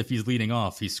at least if he's leading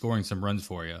off, he's scoring some runs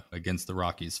for you against the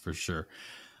Rockies for sure.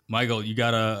 Michael, you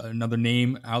got another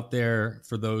name out there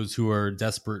for those who are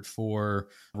desperate for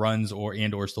runs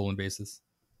or stolen bases?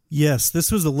 Yes,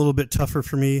 this was a little bit tougher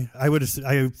for me.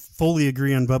 I fully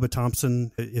agree on Bubba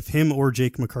Thompson. If him or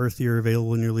Jake McCarthy are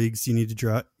available in your leagues, you need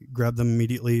to grab them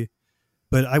immediately.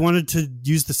 But I wanted to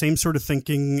use the same sort of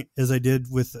thinking as I did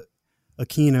with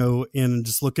Aquino and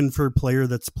just looking for a player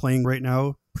that's playing right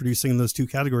now, producing in those 2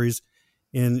 categories.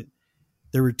 And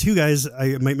there were 2 guys,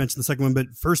 I might mention the second one, but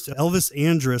first, Elvis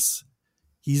Andrus.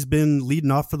 He's been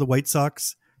leading off for the White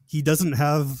Sox.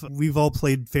 We've all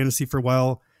played fantasy for a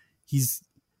while. He's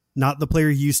not the player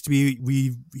he used to be.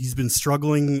 He's been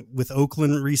struggling with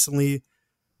Oakland recently,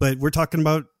 but we're talking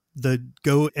about the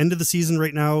end of the season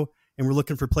right now, and we're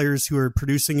looking for players who are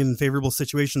producing in favorable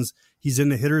situations. He's in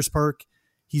the hitter's park.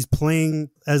 He's playing,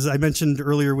 as I mentioned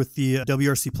earlier with the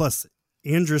WRC Plus.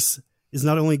 Andrus is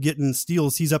not only getting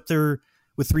steals, he's up there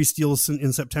with 3 steals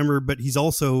in September, but he's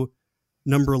also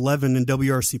number 11 in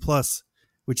WRC Plus,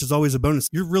 which is always a bonus.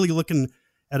 You're really looking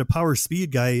at a power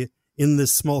speed guy in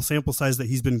this small sample size that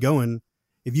he's been going.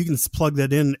 If you can plug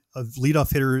that in, a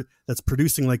leadoff hitter that's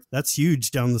producing, that's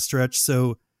huge down the stretch.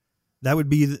 So that would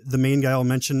be the main guy I'll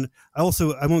mention. I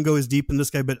won't go as deep in this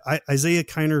guy, but Isaiah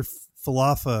Kiner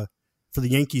Falefa for the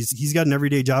Yankees, he's got an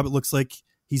everyday job. It looks like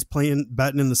he's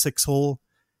batting in the 6 hole,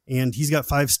 and he's got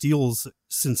 5 steals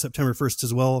since September 1st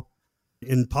as well,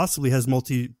 and possibly has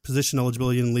multi-position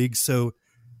eligibility in leagues. So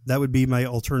That would be my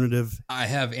alternative. I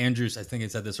have Andrews. I think I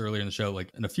said this earlier in the show,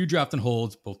 like in a few draft and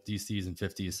holds, both DCs and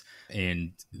 50s.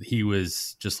 And he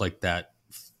was just like that,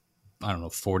 I don't know,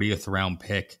 40th round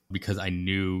pick, because I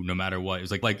knew no matter what, it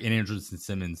was like an Andrews and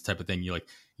Simmons type of thing.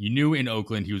 You knew in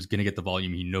Oakland he was going to get the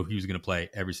volume. You know he was going to play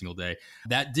every single day.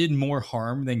 That did more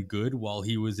harm than good while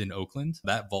he was in Oakland.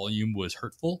 That volume was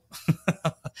hurtful,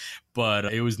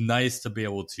 but it was nice to be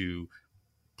able to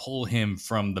pull him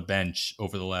from the bench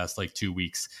over the last 2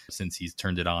 weeks since he's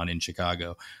turned it on in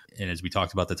Chicago. And as we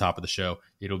talked about at the top of the show,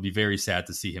 it'll be very sad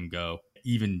to see him go,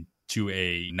 even to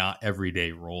a not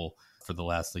everyday role for the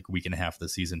last week and a half of the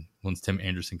season once Tim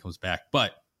Anderson comes back.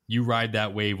 But you ride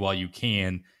that wave while you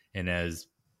can. And as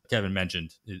Kevin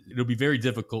mentioned, it'll be very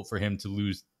difficult for him to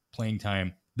lose playing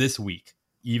time this week.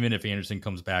 Even if Anderson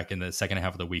comes back in the second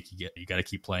half of the week, you got to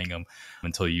keep playing him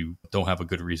until you don't have a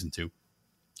good reason to.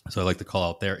 So I like to call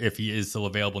out there if he is still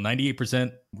available.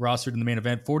 98% rostered in the main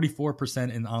event,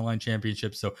 44% in online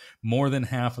championships. So more than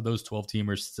half of those 12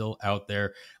 teamers still out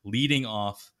there leading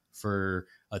off for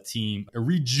a team, a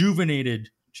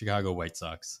rejuvenated Chicago White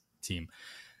Sox team.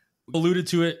 We alluded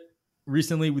to it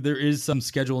recently. There is some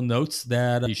schedule notes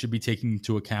that you should be taking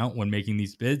into account when making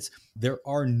these bids. There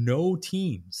are no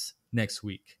teams next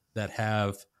week that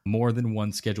have more than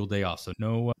one scheduled day off. So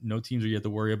no teams are you have to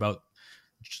worry about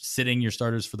sitting your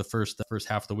starters for the first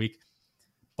half of the week.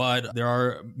 But there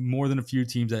are more than a few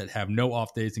teams that have no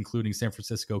off days, including San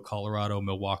Francisco, Colorado,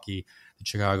 Milwaukee, the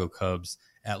Chicago Cubs,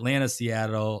 Atlanta,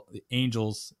 Seattle, the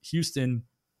Angels, Houston,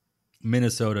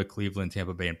 Minnesota, Cleveland,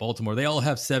 Tampa Bay, and Baltimore. They all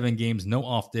have 7 games, no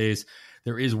off days.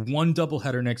 There is one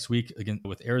doubleheader next week, again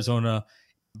with Arizona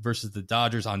versus the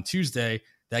Dodgers on Tuesday.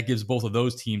 That gives both of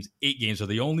those teams 8 games. So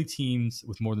the only teams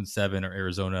with more than 7 are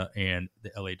Arizona and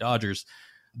the LA Dodgers.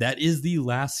 That is the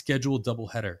last scheduled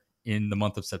doubleheader in the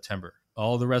month of September.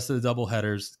 All the rest of the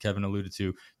doubleheaders, Kevin alluded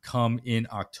to, come in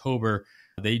October.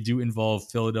 They do involve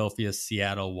Philadelphia,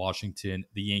 Seattle, Washington,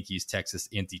 the Yankees, Texas,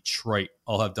 and Detroit.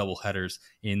 All have doubleheaders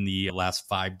in the last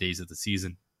 5 days of the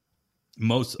season.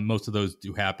 Most of those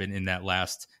do happen in that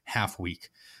last half week,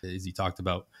 as he talked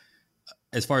about.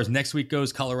 As far as next week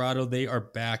goes, Colorado, they are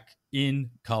back in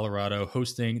Colorado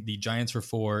hosting the Giants for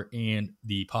 4 and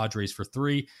the Padres for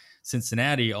 3.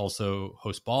 Cincinnati also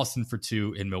hosts Boston for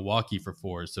 2 and Milwaukee for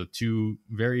 4. So 2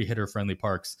 very hitter-friendly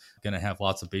parks. Going to have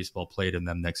lots of baseball played in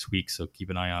them next week. So keep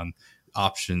an eye on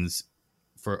options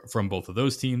from both of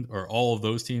those teams or all of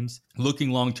those teams.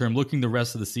 Looking long-term, looking the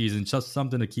rest of the season, just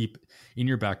something to keep in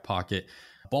your back pocket.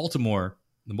 The Baltimore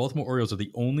Orioles are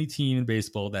the only team in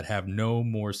baseball that have no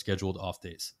more scheduled off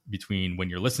days between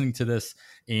when you're listening to this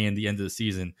and the end of the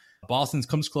season. Boston's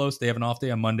comes close. They have an off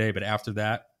day on Monday, but after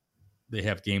that, they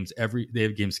have games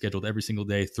scheduled every single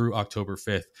day through October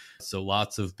 5th. So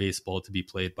lots of baseball to be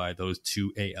played by those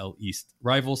 2 AL East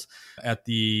rivals at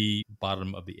the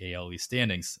bottom of the AL East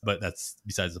standings. But that's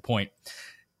besides the point.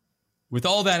 With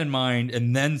all that in mind,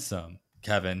 and then some,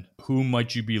 Kevin, who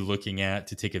might you be looking at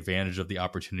to take advantage of the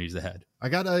opportunities ahead? I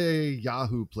got a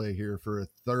Yahoo play here for a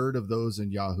third of those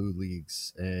in Yahoo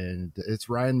leagues, and it's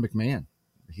Ryan McMahon.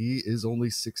 He is only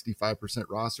 65%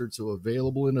 rostered, so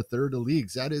available in a third of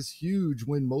leagues. That is huge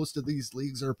when most of these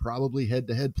leagues are probably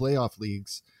head-to-head playoff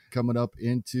leagues coming up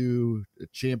into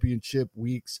championship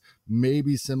weeks,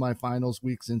 maybe semifinals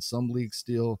weeks in some leagues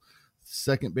still.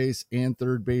 Second base and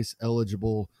third base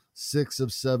eligible. 6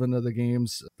 of 7 of the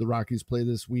games the Rockies play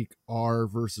this week are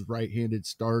versus right-handed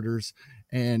starters.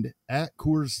 And at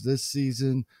Coors this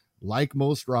season, like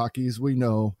most Rockies, we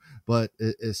know, but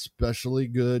especially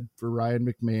good for Ryan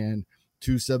McMahon,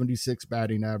 276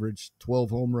 batting average,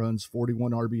 12 home runs,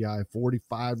 41 RBI,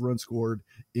 45 runs scored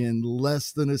in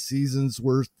less than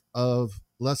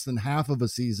half of a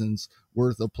season's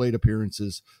worth of plate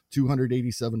appearances,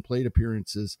 287 plate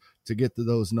appearances to get to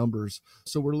those numbers.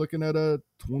 So we're looking at a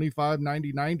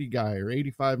 25-90-90 guy or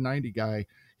 85-90 guy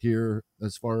here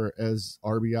as far as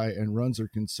RBI and runs are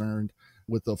concerned,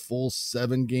 with a full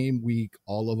 7-game week,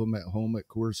 all of them at home at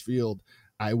Coors Field.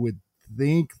 I would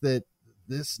think that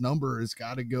this number has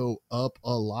got to go up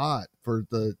a lot for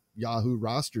the Yahoo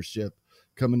rostership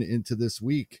coming into this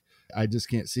week. I just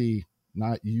can't see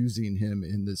not using him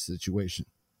in this situation.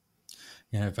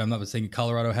 Yeah, if I'm not mistaken,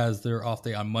 Colorado has their off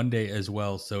day on Monday as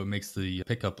well, so it makes the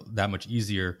pickup that much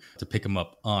easier to pick him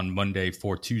up on Monday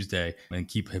for Tuesday and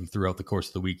keep him throughout the course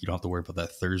of the week. You don't have to worry about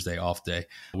that Thursday off day,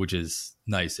 which is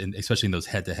nice, and especially in those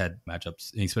head-to-head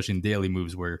matchups, and especially in daily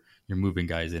moves where you're moving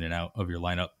guys in and out of your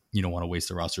lineup. You don't want to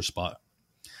waste a roster spot.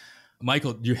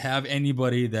 Michael, do you have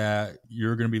anybody that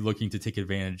you're going to be looking to take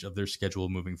advantage of their schedule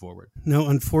moving forward? No,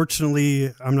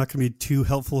 unfortunately, I'm not going to be too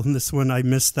helpful in this one. I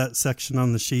missed that section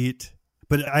on the sheet.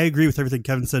 But I agree with everything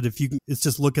Kevin said. It's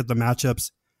just look at the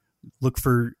matchups, look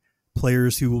for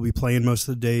players who will be playing most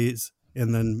of the days,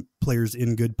 and then players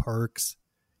in good parks.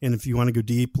 And if you want to go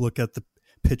deep, look at the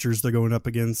pitchers they're going up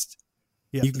against.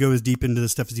 Yeah, you can go as deep into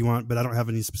this stuff as you want, but I don't have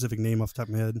any specific name off the top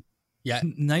of my head. Yeah,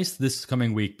 nice this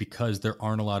coming week because there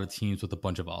aren't a lot of teams with a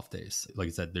bunch of off days. Like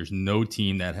I said, there's no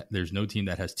team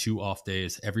that has 2 off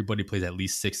days. Everybody plays at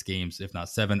least 6 games, if not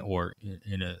 7, or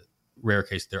in a rare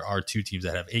case, there are 2 teams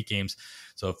that have 8 games.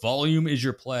 So if volume is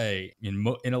your play,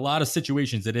 in a lot of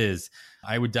situations it is,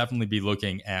 I would definitely be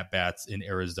looking at bats in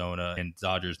Arizona and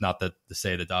Dodgers. Not that to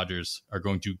say the Dodgers are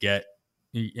going to get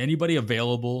anybody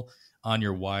available on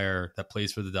your wire that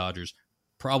plays for the Dodgers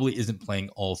probably isn't playing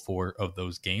all 4 of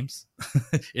those games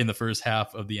in the first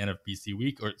half of the NFBC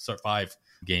week, or 5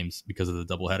 games because of the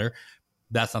doubleheader.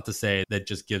 That's not to say that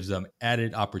just gives them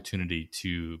added opportunity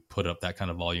to put up that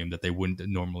kind of volume that they wouldn't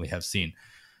normally have seen.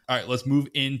 All right, let's move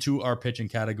into our pitching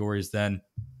categories then,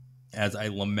 as I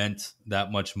lament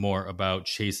that much more about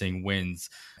chasing wins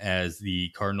as the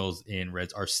Cardinals and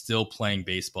Reds are still playing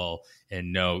baseball.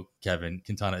 And no, Kevin,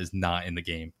 Quintana is not in the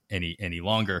game any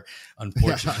longer.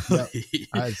 Unfortunately,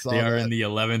 they are in the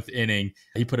 11th inning.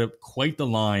 He put up quite the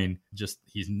line. Just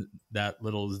that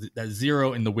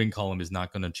 0 in the win column is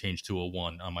not going to change to a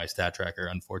 1 on my stat tracker,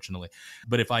 unfortunately.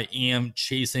 But if I am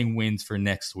chasing wins for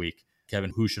next week,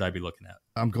 Kevin, who should I be looking at?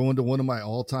 I'm going to one of my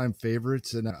all-time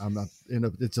favorites, and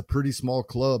it's a pretty small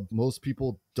club. Most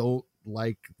people don't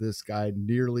like this guy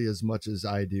nearly as much as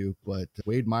I do, but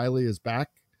Wade Miley is back,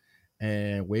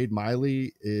 and Wade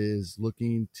Miley is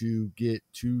looking to get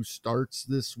 2 starts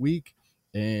this week,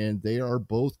 and they are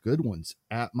both good ones.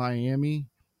 At Miami,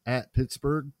 at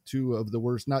Pittsburgh, 2 of the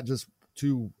worst, not just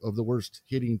 2 of the worst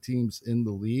hitting teams in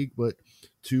the league, but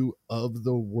 2 of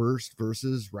the worst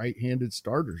versus right-handed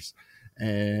starters.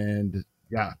 And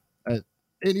yeah,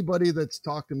 anybody that's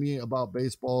talked to me about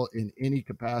baseball in any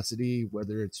capacity,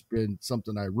 whether it's been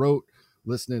something I wrote,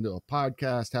 listening to a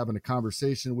podcast, having a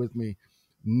conversation with me,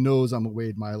 knows I'm a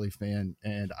Wade Miley fan,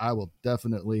 and I will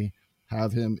definitely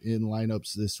have him in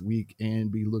lineups this week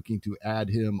and be looking to add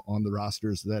him on the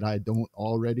rosters that I don't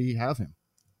already have him.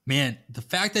 Man, the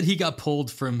fact that he got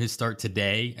pulled from his start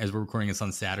today, as we're recording this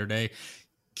on Saturday,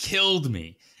 killed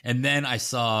me. And then I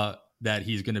saw that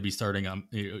he's going to be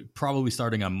probably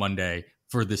starting on Monday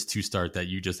for this 2 start that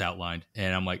you just outlined.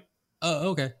 And I'm like, oh,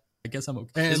 okay. I guess I'm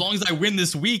okay. As long as I win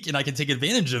this week and I can take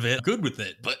advantage of it, I'm good with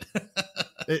it. But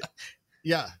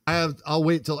I'll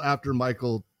wait till after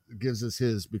Michael gives us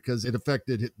his, because it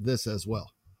affected this as well.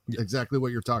 Exactly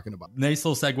what you're talking about. Nice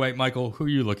little segue. Michael, who are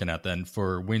you looking at then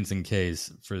for wins and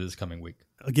Ks for this coming week?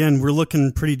 Again, we're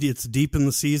looking it's deep in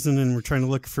the season, and we're trying to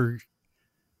look for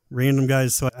random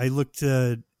guys. So I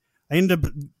ended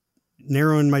up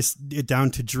narrowing it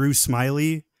down to Drew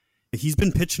Smyly. He's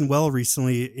been pitching well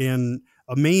recently, and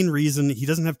a main reason he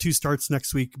doesn't have 2 starts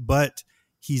next week, but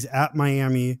he's at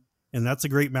Miami, and that's a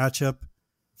great matchup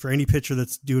for any pitcher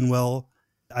that's doing well.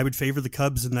 I would favor the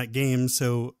Cubs in that game,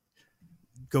 so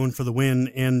going for the win.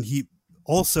 And he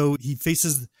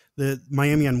faces the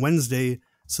Miami on Wednesday,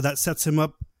 so that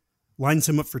lines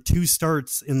him up for 2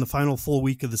 starts in the final full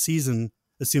week of the season,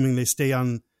 assuming they stay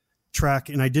on track.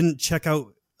 And I didn't check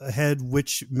out ahead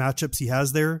which matchups he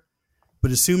has there,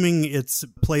 but assuming it's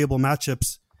playable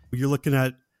matchups, you're looking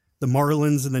at the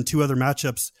Marlins and then 2 other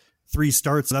matchups, 3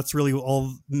 starts. That's really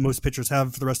all most pitchers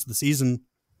have for the rest of the season.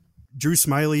 Drew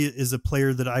Smyly is a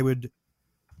player that I would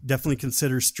definitely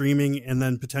consider streaming and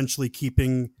then potentially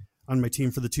keeping on my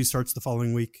team for the 2 starts the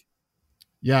following week.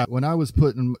 Yeah, when I was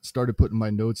started putting my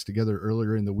notes together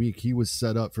earlier in the week, he was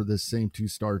set up for this same 2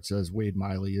 starts as Wade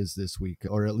Miley is this week,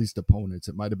 or at least opponents.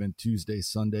 It might have been Tuesday,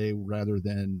 Sunday rather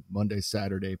than Monday,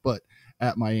 Saturday, but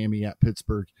at Miami, at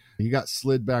Pittsburgh. He got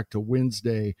slid back to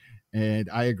Wednesday, and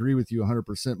I agree with you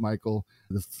 100%, Michael.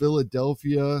 The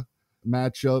Philadelphia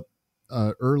matchup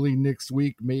early next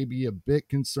week may be a bit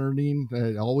concerning.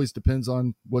 It always depends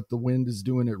on what the wind is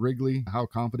doing at Wrigley, how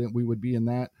confident we would be in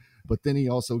that. But then he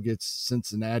also gets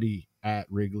Cincinnati at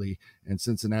Wrigley, and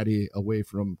Cincinnati away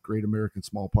from Great American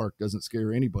Small Park doesn't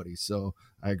scare anybody. So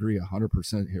I agree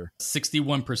 100% here.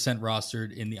 61%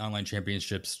 rostered in the online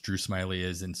championships, Drew Smyly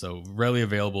is, and so rarely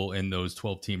available in those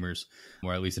 12 teamers,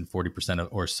 or at least in 40%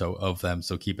 or so of them.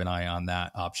 So keep an eye on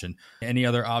that option. Any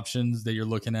other options that you're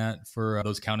looking at for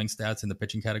those counting stats in the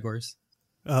pitching categories?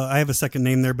 I have a second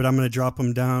name there, but I'm going to drop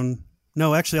him down.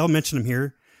 No, actually, I'll mention him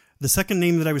here. The second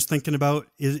name that I was thinking about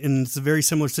and it's a very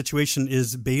similar situation,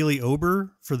 is Bailey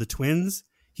Ober for the Twins.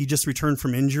 He just returned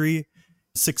from injury,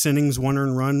 6 innings, 1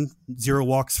 earned run, 0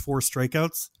 walks, 4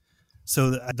 strikeouts.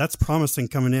 So that's promising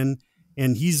coming in.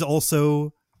 And he's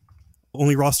also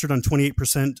only rostered on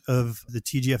 28% of the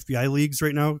TGFBI leagues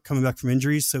right now, coming back from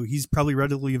injuries. So he's probably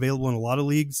readily available in a lot of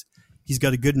leagues. He's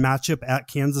got a good matchup at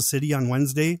Kansas City on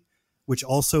Wednesday, which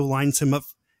also lines him up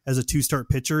as a 2-start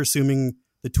pitcher, assuming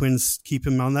the Twins keep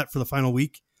him on that for the final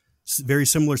week. Very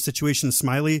similar situation to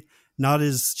Smiley. Not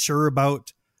as sure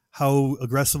about how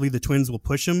aggressively the Twins will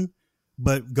push him,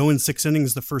 but going 6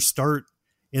 innings the first start.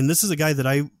 And this is a guy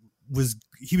that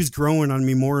he was growing on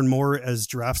me more and more as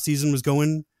draft season was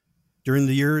going during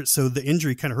the year. So the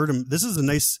injury kind of hurt him. This is a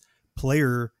nice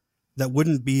player that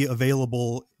wouldn't be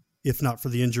available if not for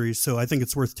the injury. So I think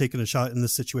it's worth taking a shot in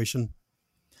this situation.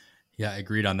 Yeah, I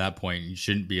agreed on that point. He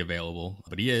shouldn't be available,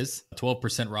 but he is 12%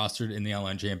 rostered in the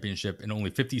Online Championship and only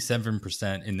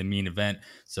 57% in the main event.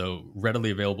 So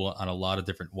readily available on a lot of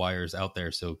different wires out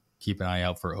there. So keep an eye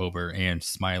out for Ober and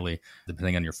Smiley,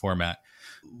 depending on your format.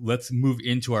 Let's move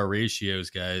into our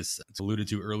ratios, guys. It's alluded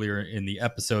to earlier in the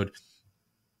episode.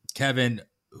 Kevin,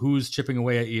 who's chipping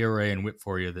away at ERA and WHIP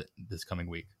for you this coming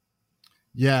week?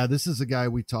 Yeah, this is a guy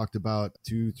we talked about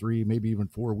 2, 3, maybe even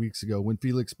 4 weeks ago when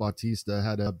Felix Bautista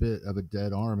had a bit of a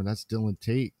dead arm, and that's Dylan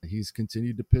Tate. He's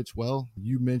continued to pitch well.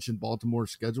 You mentioned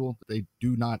Baltimore's schedule. They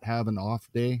do not have an off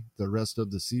day the rest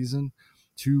of the season.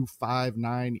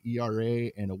 2.59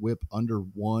 ERA and a WHIP under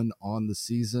 1 on the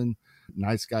season.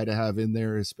 Nice guy to have in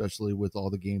there, especially with all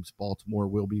the games Baltimore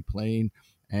will be playing,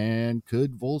 and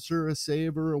could vulture a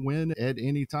save or a win at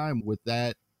any time with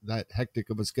that hectic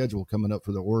of a schedule coming up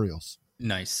for the Orioles.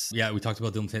 Nice. Yeah, we talked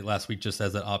about Dylan Tate last week just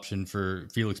as an option for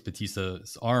Felix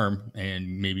Bautista's arm and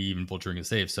maybe even vulturing a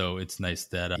save. So it's nice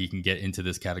that he can get into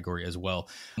this category as well.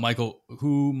 Michael,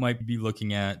 who might be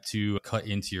looking at to cut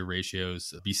into your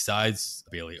ratios besides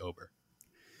Bailey Ober?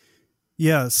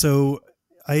 Yeah, so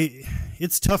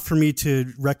it's tough for me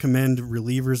to recommend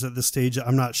relievers at this stage.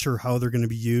 I'm not sure how they're going to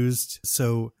be used.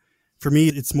 So for me,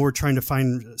 it's more trying to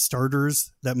find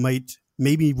starters that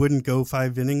maybe wouldn't go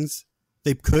 5 innings.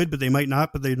 They could, but they might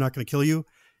not, but they're not going to kill you.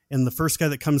 And the first guy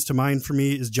that comes to mind for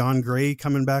me is John Gray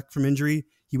coming back from injury.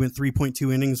 He went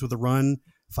 3.2 innings with a run,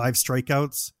 5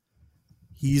 strikeouts.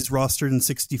 He's rostered in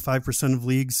 65% of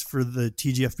leagues for the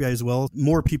TGFBI as well.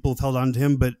 More people have held on to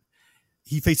him, but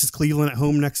he faces Cleveland at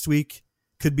home next week.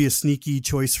 Could be a sneaky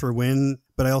choice for a win,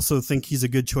 but I also think he's a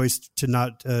good choice to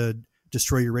not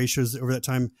destroy your ratios over that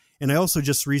time. And I also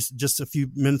just a few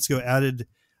minutes ago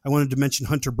I wanted to mention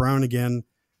Hunter Brown again.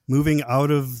 Moving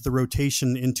out of the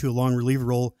rotation into a long reliever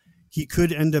role, he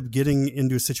could end up getting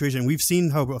into a situation. We've seen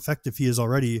how effective he is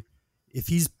already. If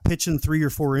he's pitching 3 or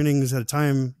 4 innings at a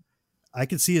time, I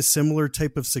could see a similar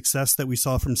type of success that we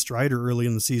saw from Strider early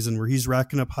in the season, where he's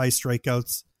racking up high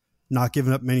strikeouts, not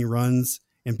giving up many runs,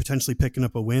 and potentially picking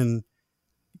up a win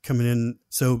coming in.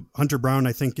 So Hunter Brown,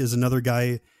 I think, is another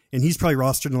guy, and he's probably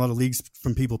rostered in a lot of leagues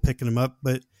from people picking him up,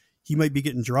 but he might be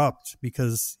getting dropped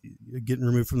because getting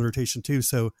removed from the rotation too.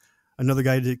 So another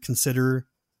guy to consider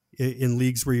in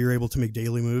leagues where you're able to make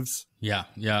daily moves. Yeah.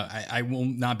 I will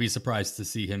not be surprised to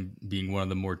see him being one of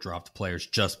the more dropped players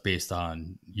just based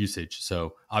on usage.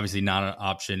 So obviously not an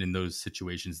option in those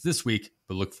situations this week,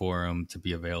 but look for him to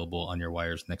be available on your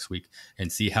wires next week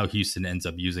and see how Houston ends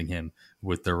up using him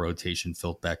with their rotation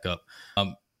filled back up.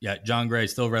 Yeah, John Gray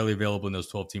still readily available in those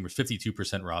 12 teamers, 52%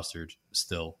 rostered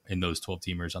still in those 12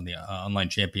 teamers on the online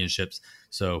championships.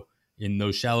 So in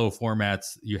those shallow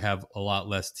formats, you have a lot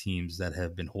less teams that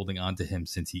have been holding on to him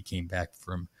since he came back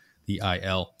from the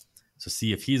IL. So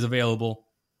see if he's available.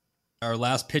 Our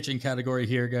last pitching category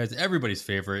here, guys, everybody's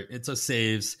favorite. It's a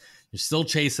saves. You're still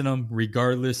chasing them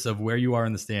regardless of where you are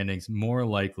in the standings. More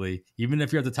likely, even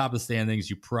if you're at the top of the standings,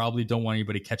 you probably don't want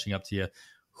anybody catching up to you.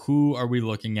 Who are we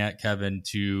looking at, Kevin,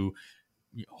 to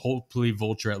hopefully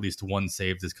vulture at least 1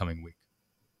 save this coming week?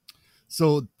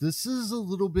 So this is a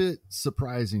little bit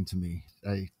surprising to me.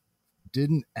 I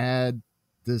didn't add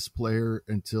this player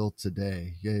until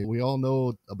today. Yeah, we all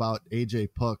know about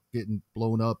AJ Puck getting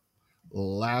blown up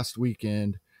last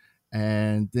weekend,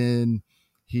 and then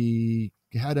he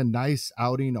had a nice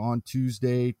outing on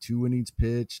Tuesday, 2 innings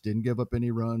pitched, didn't give up any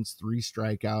runs, 3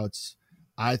 strikeouts.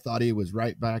 I thought he was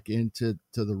right back into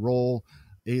the role.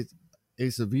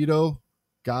 Acevedo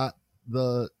got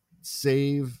the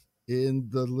save in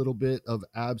the little bit of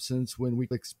absence when we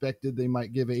expected they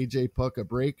might give AJ Puck a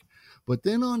break. But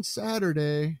then on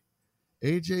Saturday,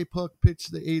 AJ Puck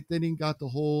pitched the 8th inning, got the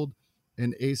hold,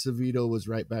 and Acevedo was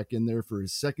right back in there for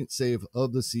his 2nd save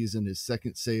of the season, his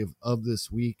 2nd save of this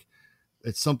week.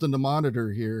 It's something to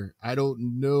monitor here. I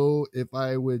don't know if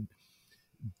I would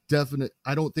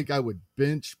I don't think I would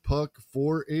bench Puck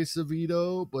for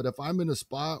Acevedo, but if I'm in a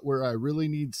spot where I really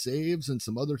need saves and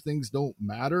some other things don't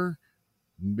matter,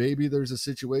 maybe there's a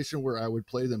situation where I would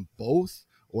play them both,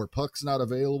 or Puck's not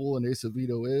available and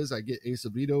Acevedo is. I get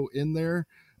Acevedo in there,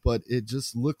 but it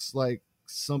just looks like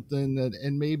something that,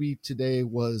 and maybe today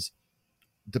was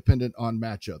dependent on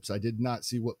matchups. I did not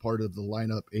see what part of the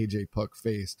lineup AJ Puck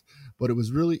faced, but it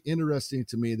was really interesting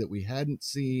to me that we hadn't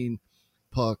seen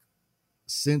Puck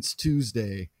since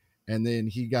Tuesday, and then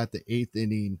he got the 8th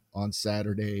inning on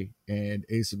Saturday, and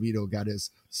Acevedo got his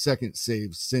second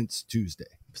save since Tuesday.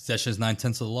 Possession is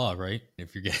 9/10 of the law, right?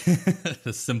 If you're getting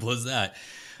as simple as that.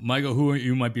 Michael, who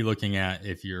you might be looking at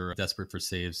if you're desperate for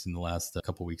saves in the last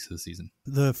couple weeks of the season?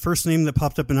 The first name that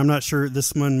popped up, and I'm not sure,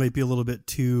 this one might be a little bit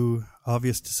too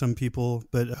obvious to some people,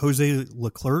 but Jose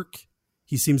Leclerc,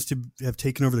 he seems to have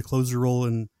taken over the closer role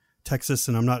in Texas,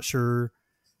 and I'm not sure.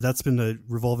 That's been a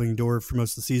revolving door for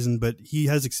most of the season, but he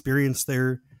has experience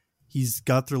there. He's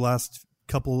got their last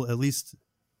couple, at least,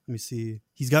 let me see.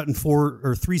 He's gotten 4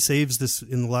 or 3 saves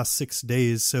in the last 6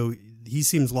 days, so he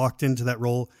seems locked into that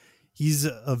role. He's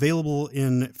available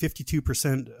in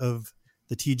 52% of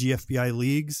the TGFBI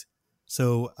leagues,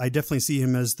 so I definitely see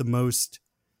him as the most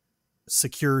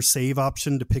secure save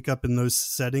option to pick up in those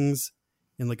settings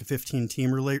in like a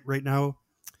 15-teamer right now.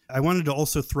 I wanted to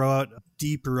also throw out a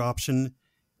deeper option,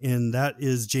 and that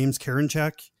is James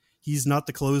Karinchak. He's not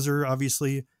the closer,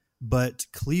 obviously, but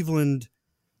Cleveland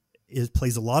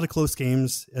plays a lot of close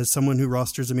games. As someone who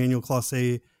rosters Emmanuel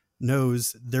Clase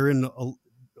knows, they're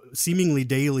seemingly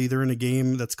daily, they're in a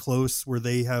game that's close where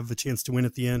they have a chance to win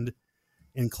at the end,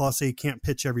 and Clase can't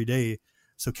pitch every day.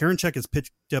 So Karinchak has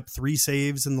pitched up 3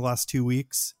 saves in the last 2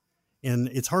 weeks, and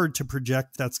it's hard to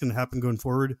project that's going to happen going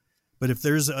forward. But if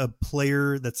there's a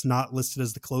player that's not listed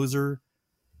as the closer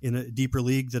in a deeper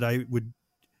league that I would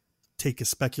take a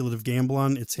speculative gamble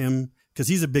on, it's him, because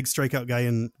he's a big strikeout guy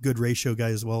and good ratio guy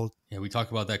as well. Yeah, we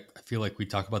talk about that. I feel like we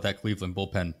talk about that Cleveland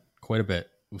bullpen quite a bit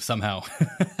somehow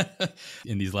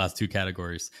in these last 2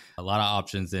 categories. A lot of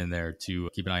options in there to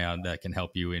keep an eye on that can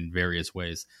help you in various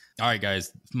ways. All right,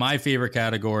 guys, my favorite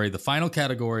category, the final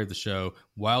category of the show,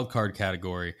 wild card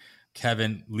category.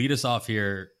 Kevin, lead us off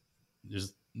here.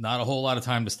 There's not a whole lot of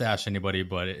time to stash anybody,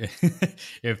 but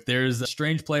if there's a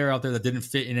strange player out there that didn't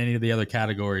fit in any of the other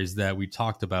categories that we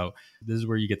talked about, this is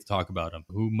where you get to talk about them.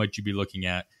 Who might you be looking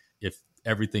at if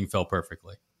everything fell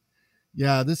perfectly?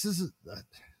 Yeah,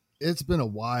 it's been a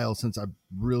while since I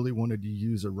really wanted to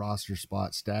use a roster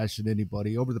spot stashing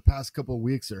anybody. Over the past couple of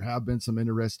weeks, there have been some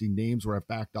interesting names where I've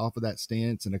backed off of that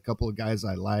stance, and a couple of guys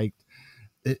I liked.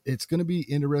 It's going to be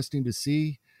interesting to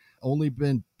see. Only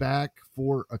been back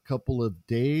for a couple of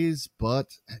days,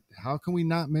 but how can we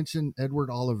not mention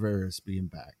Edward Olivares being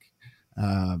back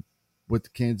with the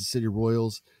Kansas City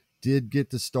Royals? Did get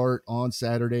to start on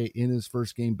Saturday in his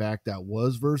first game back. That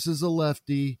was versus a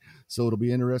lefty, so it'll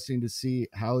be interesting to see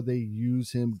how they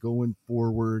use him going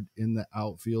forward in the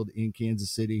outfield in Kansas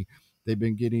City. They've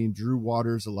been getting Drew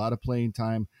Waters a lot of playing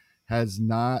time, has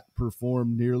not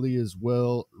performed nearly as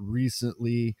well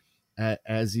recently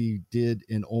as he did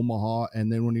in Omaha.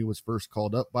 And then when he was first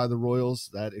called up by the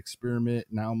Royals, that experiment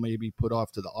now maybe put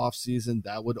off to the offseason.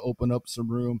 That would open up some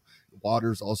room.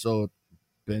 Waters also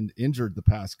been injured the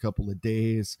past couple of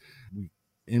days.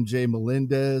 MJ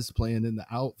Melendez playing in the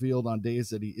outfield on days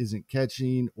that he isn't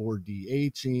catching or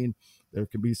DHing. There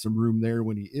can be some room there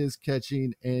when he is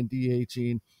catching and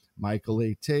DHing. Michael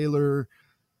A. Taylor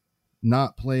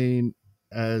not playing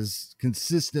as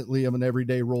consistently of an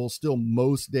everyday role still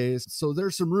most days. So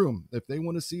there's some room. If they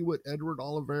want to see what Edward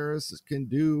Olivares can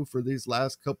do for these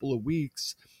last couple of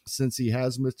weeks, since he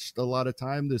has missed a lot of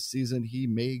time this season, he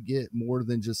may get more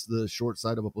than just the short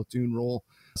side of a platoon role.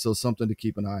 So something to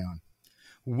keep an eye on.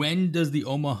 When does the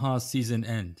Omaha season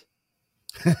end?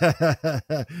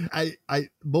 I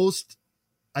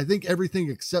think everything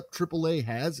except AAA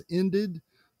has ended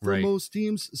for most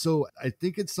teams. So I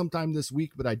think it's sometime this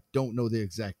week, but I don't know the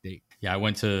exact date. Yeah, I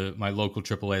went to my local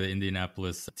AAA, the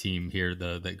Indianapolis team here,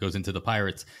 that goes into the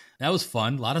Pirates. That was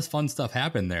fun. A lot of fun stuff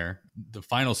happened there. The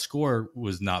final score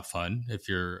was not fun if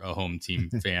you're a home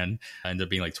team fan. It ended up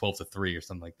being like 12-3 or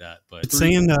something like that. But it's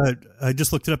saying, I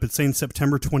just looked it up. It's saying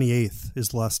September 28th is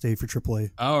the last day for AAA.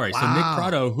 All right. Wow. So Nick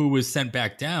Pratto, who was sent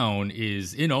back down,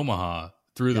 is in Omaha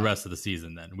through the rest of the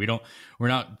season. Then we're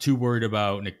not too worried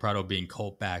about Nick Pratto being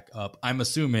called back up. I'm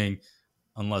assuming,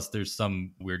 unless there's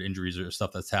some weird injuries or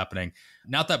stuff that's happening.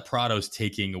 Not that Pratto's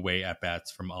taking away at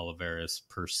bats from Olivares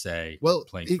per se. Well,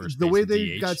 playing first the base way and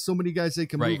they've DH. got so many guys they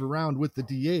can move around with the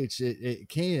DH, it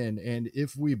can. And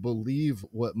if we believe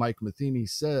what Mike Matheny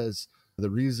says, the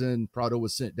reason Pratto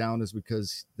was sent down is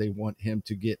because they want him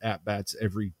to get at bats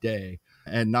every day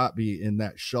and not be in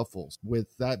that shuffle.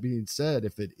 With that being said,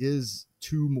 if it is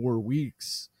 2 more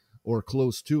weeks or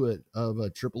close to it of a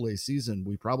AAA season,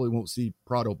 we probably won't see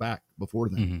Prado back before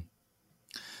then.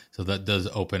 Mm-hmm. So that does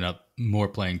open up more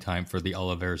playing time for the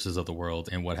Oliveirases of the world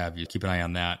and what have you. Keep an eye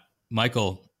on that.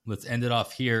 Michael, let's end it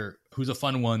off here. Who's a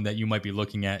fun one that you might be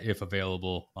looking at if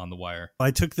available on the wire?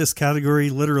 I took this category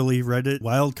literally, Reddit,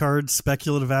 wildcard,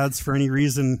 speculative ads for any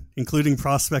reason, including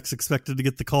prospects expected to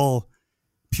get the call,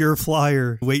 pure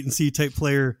flyer, wait and see type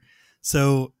player.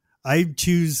 So I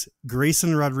choose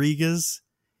Grayson Rodriguez.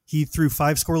 He threw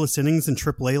 5 scoreless innings in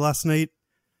AAA last night.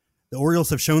 The Orioles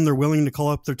have shown they're willing to call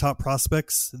up their top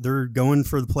prospects. They're going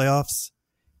for the playoffs.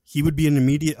 He would be an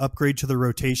immediate upgrade to the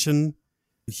rotation.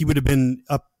 He would have been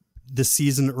up this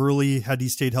season early had he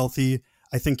stayed healthy.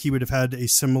 I think he would have had a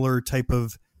similar type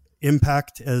of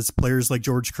impact as players like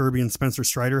George Kirby and Spencer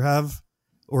Strider have,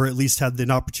 or at least had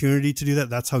an opportunity to do that.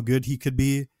 That's how good he could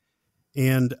be.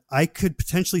 And I could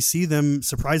potentially see them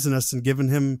surprising us and giving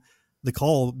him the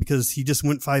call because he just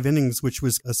went 5 innings, which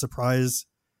was a surprise.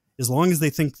 As long as they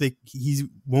think that he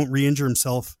won't re-injure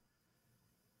himself,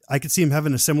 I could see him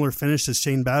having a similar finish as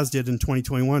Shane Baz did in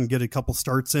 2021, get a couple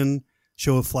starts in,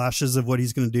 show flashes of what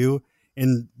he's going to do.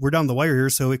 And we're down the wire here,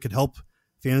 so it could help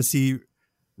fantasy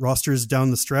rosters down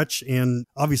the stretch. And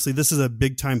obviously this is a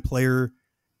big time player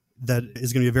that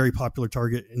is going to be a very popular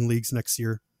target in leagues next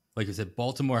year. Like I said,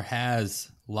 Baltimore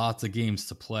has lots of games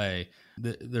to play.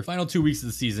 Their final 2 weeks of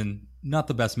the season, not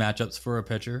the best matchups for a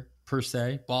pitcher per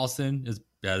se. Boston, as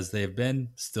bad as they have been,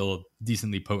 still a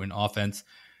decently potent offense.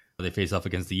 They face off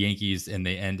against the Yankees and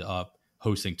they end up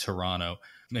hosting Toronto.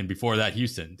 And before that,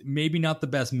 Houston. Maybe not the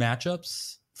best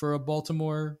matchups for a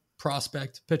Baltimore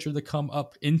prospect pitcher to come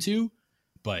up into,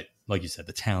 but like you said,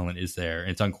 the talent is there.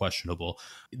 It's unquestionable.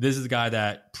 This is a guy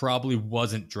that probably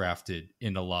wasn't drafted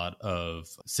in a lot of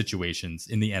situations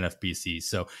in the NFBC.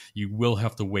 So you will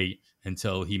have to wait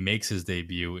until he makes his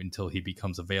debut, until he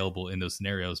becomes available in those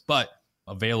scenarios, but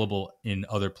available in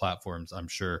other platforms, I'm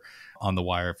sure, on the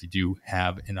wire if you do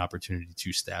have an opportunity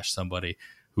to stash somebody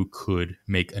who could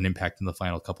make an impact in the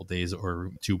final couple days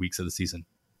or 2 weeks of the season.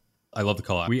 I love the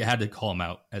call out. We had to call him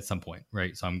out at some point,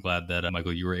 right? So I'm glad that,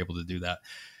 Michael, you were able to do that.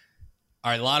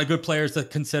 All right, a lot of good players to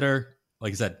consider.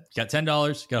 Like I said, you got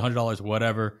 $10, you got $100,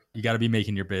 whatever. You got to be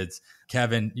making your bids.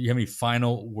 Kevin, do you have any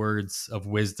final words of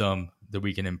wisdom that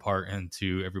we can impart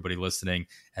into everybody listening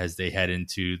as they head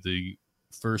into the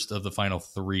first of the final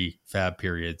 3 fab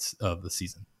periods of the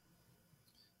season?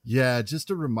 Yeah, just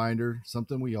a reminder,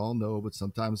 something we all know, but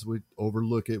sometimes we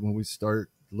overlook it when we start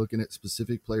looking at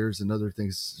specific players and other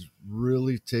things.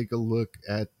 Really take a look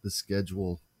at the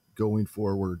schedule going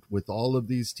forward. With all of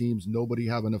these teams, nobody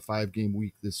having a 5-game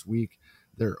week this week.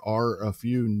 There are a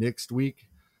few next week.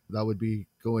 That would be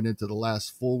going into the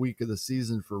last full week of the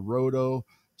season for Roto,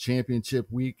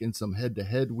 championship week, and some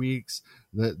head-to-head weeks.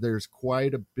 That there's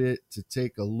quite a bit to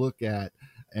take a look at.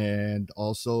 And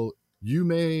also, you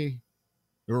may,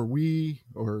 or we,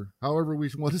 or however we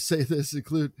want to say this,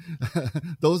 include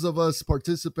those of us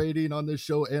participating on this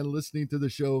show and listening to the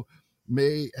show,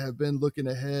 may have been looking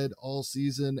ahead all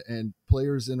season, and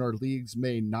players in our leagues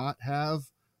may not have,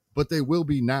 but they will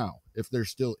be now if they're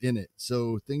still in it.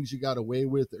 So things you got away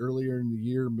with earlier in the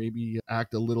year, maybe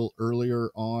act a little earlier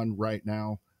on right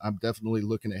now. I'm definitely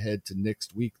looking ahead to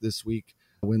next week, this week,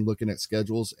 when looking at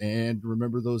schedules. And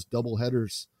remember those double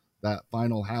headers, that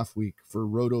final half week for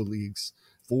Roto leagues.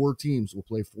 4 teams will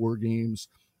play 4 games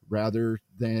rather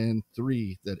than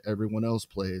 3 that everyone else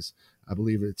plays. I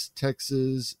believe it's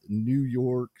Texas, New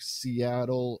York,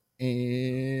 Seattle,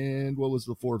 and what was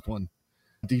the 4th one?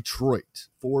 Detroit.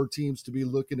 4 teams to be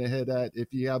looking ahead at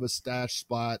if you have a stash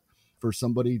spot for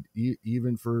somebody,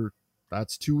 even for,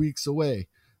 that's 2 weeks away.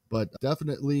 But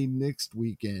definitely next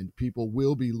weekend, people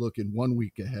will be looking 1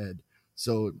 week ahead.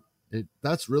 So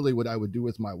that's really what I would do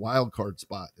with my wild card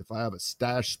spot. If I have a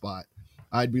stash spot,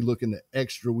 I'd be looking the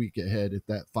extra week ahead at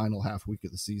that final half week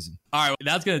of the season. All right,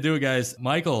 that's going to do it, guys.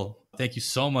 Michael, thank you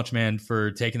so much, man,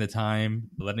 for taking the time,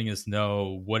 letting us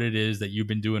know what it is that you've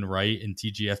been doing right in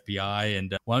TGFBI.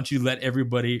 And why don't you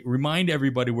remind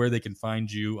everybody where they can find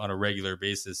you on a regular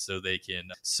basis so they can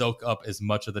soak up as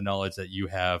much of the knowledge that you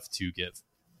have to give.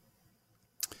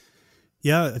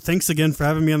 Yeah, thanks again for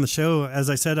having me on the show. As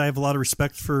I said, I have a lot of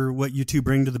respect for what you two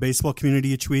bring to the baseball community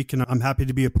each week, and I'm happy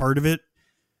to be a part of it.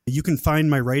 You can find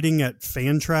my writing at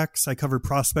Fantrax. I cover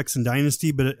prospects and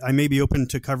dynasty, but I may be open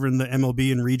to covering the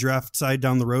MLB and redraft side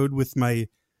down the road with my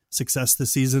success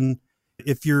this season.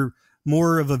 If you're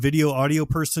more of a video audio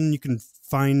person, you can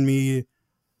find me,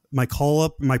 my call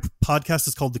up. My podcast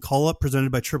is called The Call Up,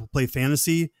 presented by Triple Play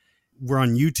Fantasy. We're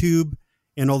on YouTube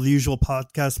and all the usual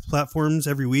podcast platforms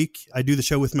every week. I do the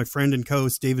show with my friend and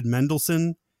co-host David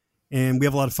Mendelson, And we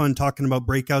have a lot of fun talking about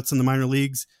breakouts in the minor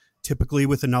leagues, typically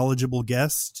with a knowledgeable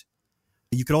guest.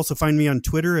 You could also find me on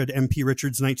Twitter at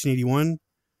mprichards1981.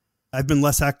 I've been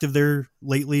less active there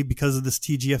lately because of this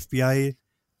TGFBI,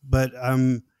 but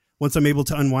once I'm able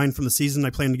to unwind from the season, I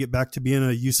plan to get back to being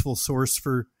a useful source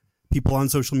for people on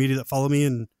social media that follow me.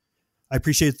 And I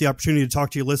appreciate the opportunity to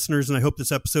talk to your listeners, and I hope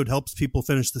this episode helps people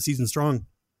finish the season strong.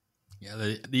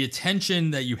 Yeah, the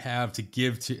attention that you have to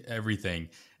give to everything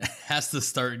has to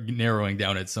start narrowing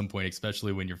down at some point,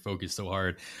 especially when you're focused so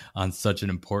hard on such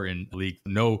an important league.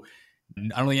 No,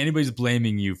 I don't think anybody's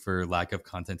blaming you for lack of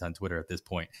content on Twitter at this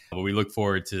point, but we look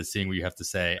forward to seeing what you have to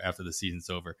say after the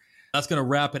season's over. That's going to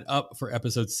wrap it up for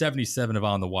episode 77 of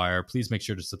On the Wire. Please make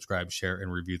sure to subscribe, share,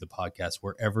 and review the podcast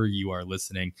wherever you are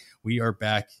listening. We are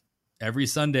back every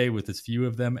Sunday with as few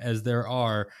of them as there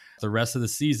are the rest of the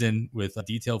season with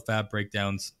detailed fab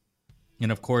breakdowns.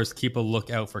 And of course, keep a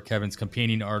lookout for Kevin's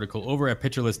companion article over at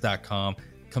pitcherlist.com.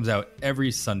 It comes out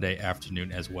every Sunday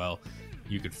afternoon as well.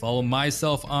 You could follow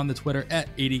myself on the Twitter at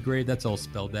 80grade. That's all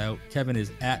spelled out. Kevin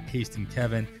is at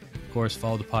HastingKevin. Of course,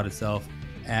 follow the pod itself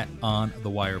at On the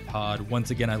Wire Pod.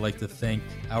 Once again, I'd like to thank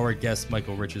our guest,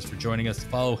 Michael Richards, for joining us.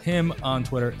 Follow him on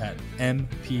Twitter at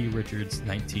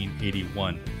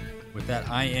mprichards1981. With that,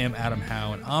 I am Adam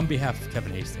Howe, and on behalf of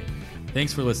Kevin Hastings,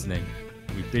 thanks for listening.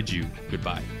 We bid you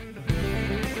goodbye.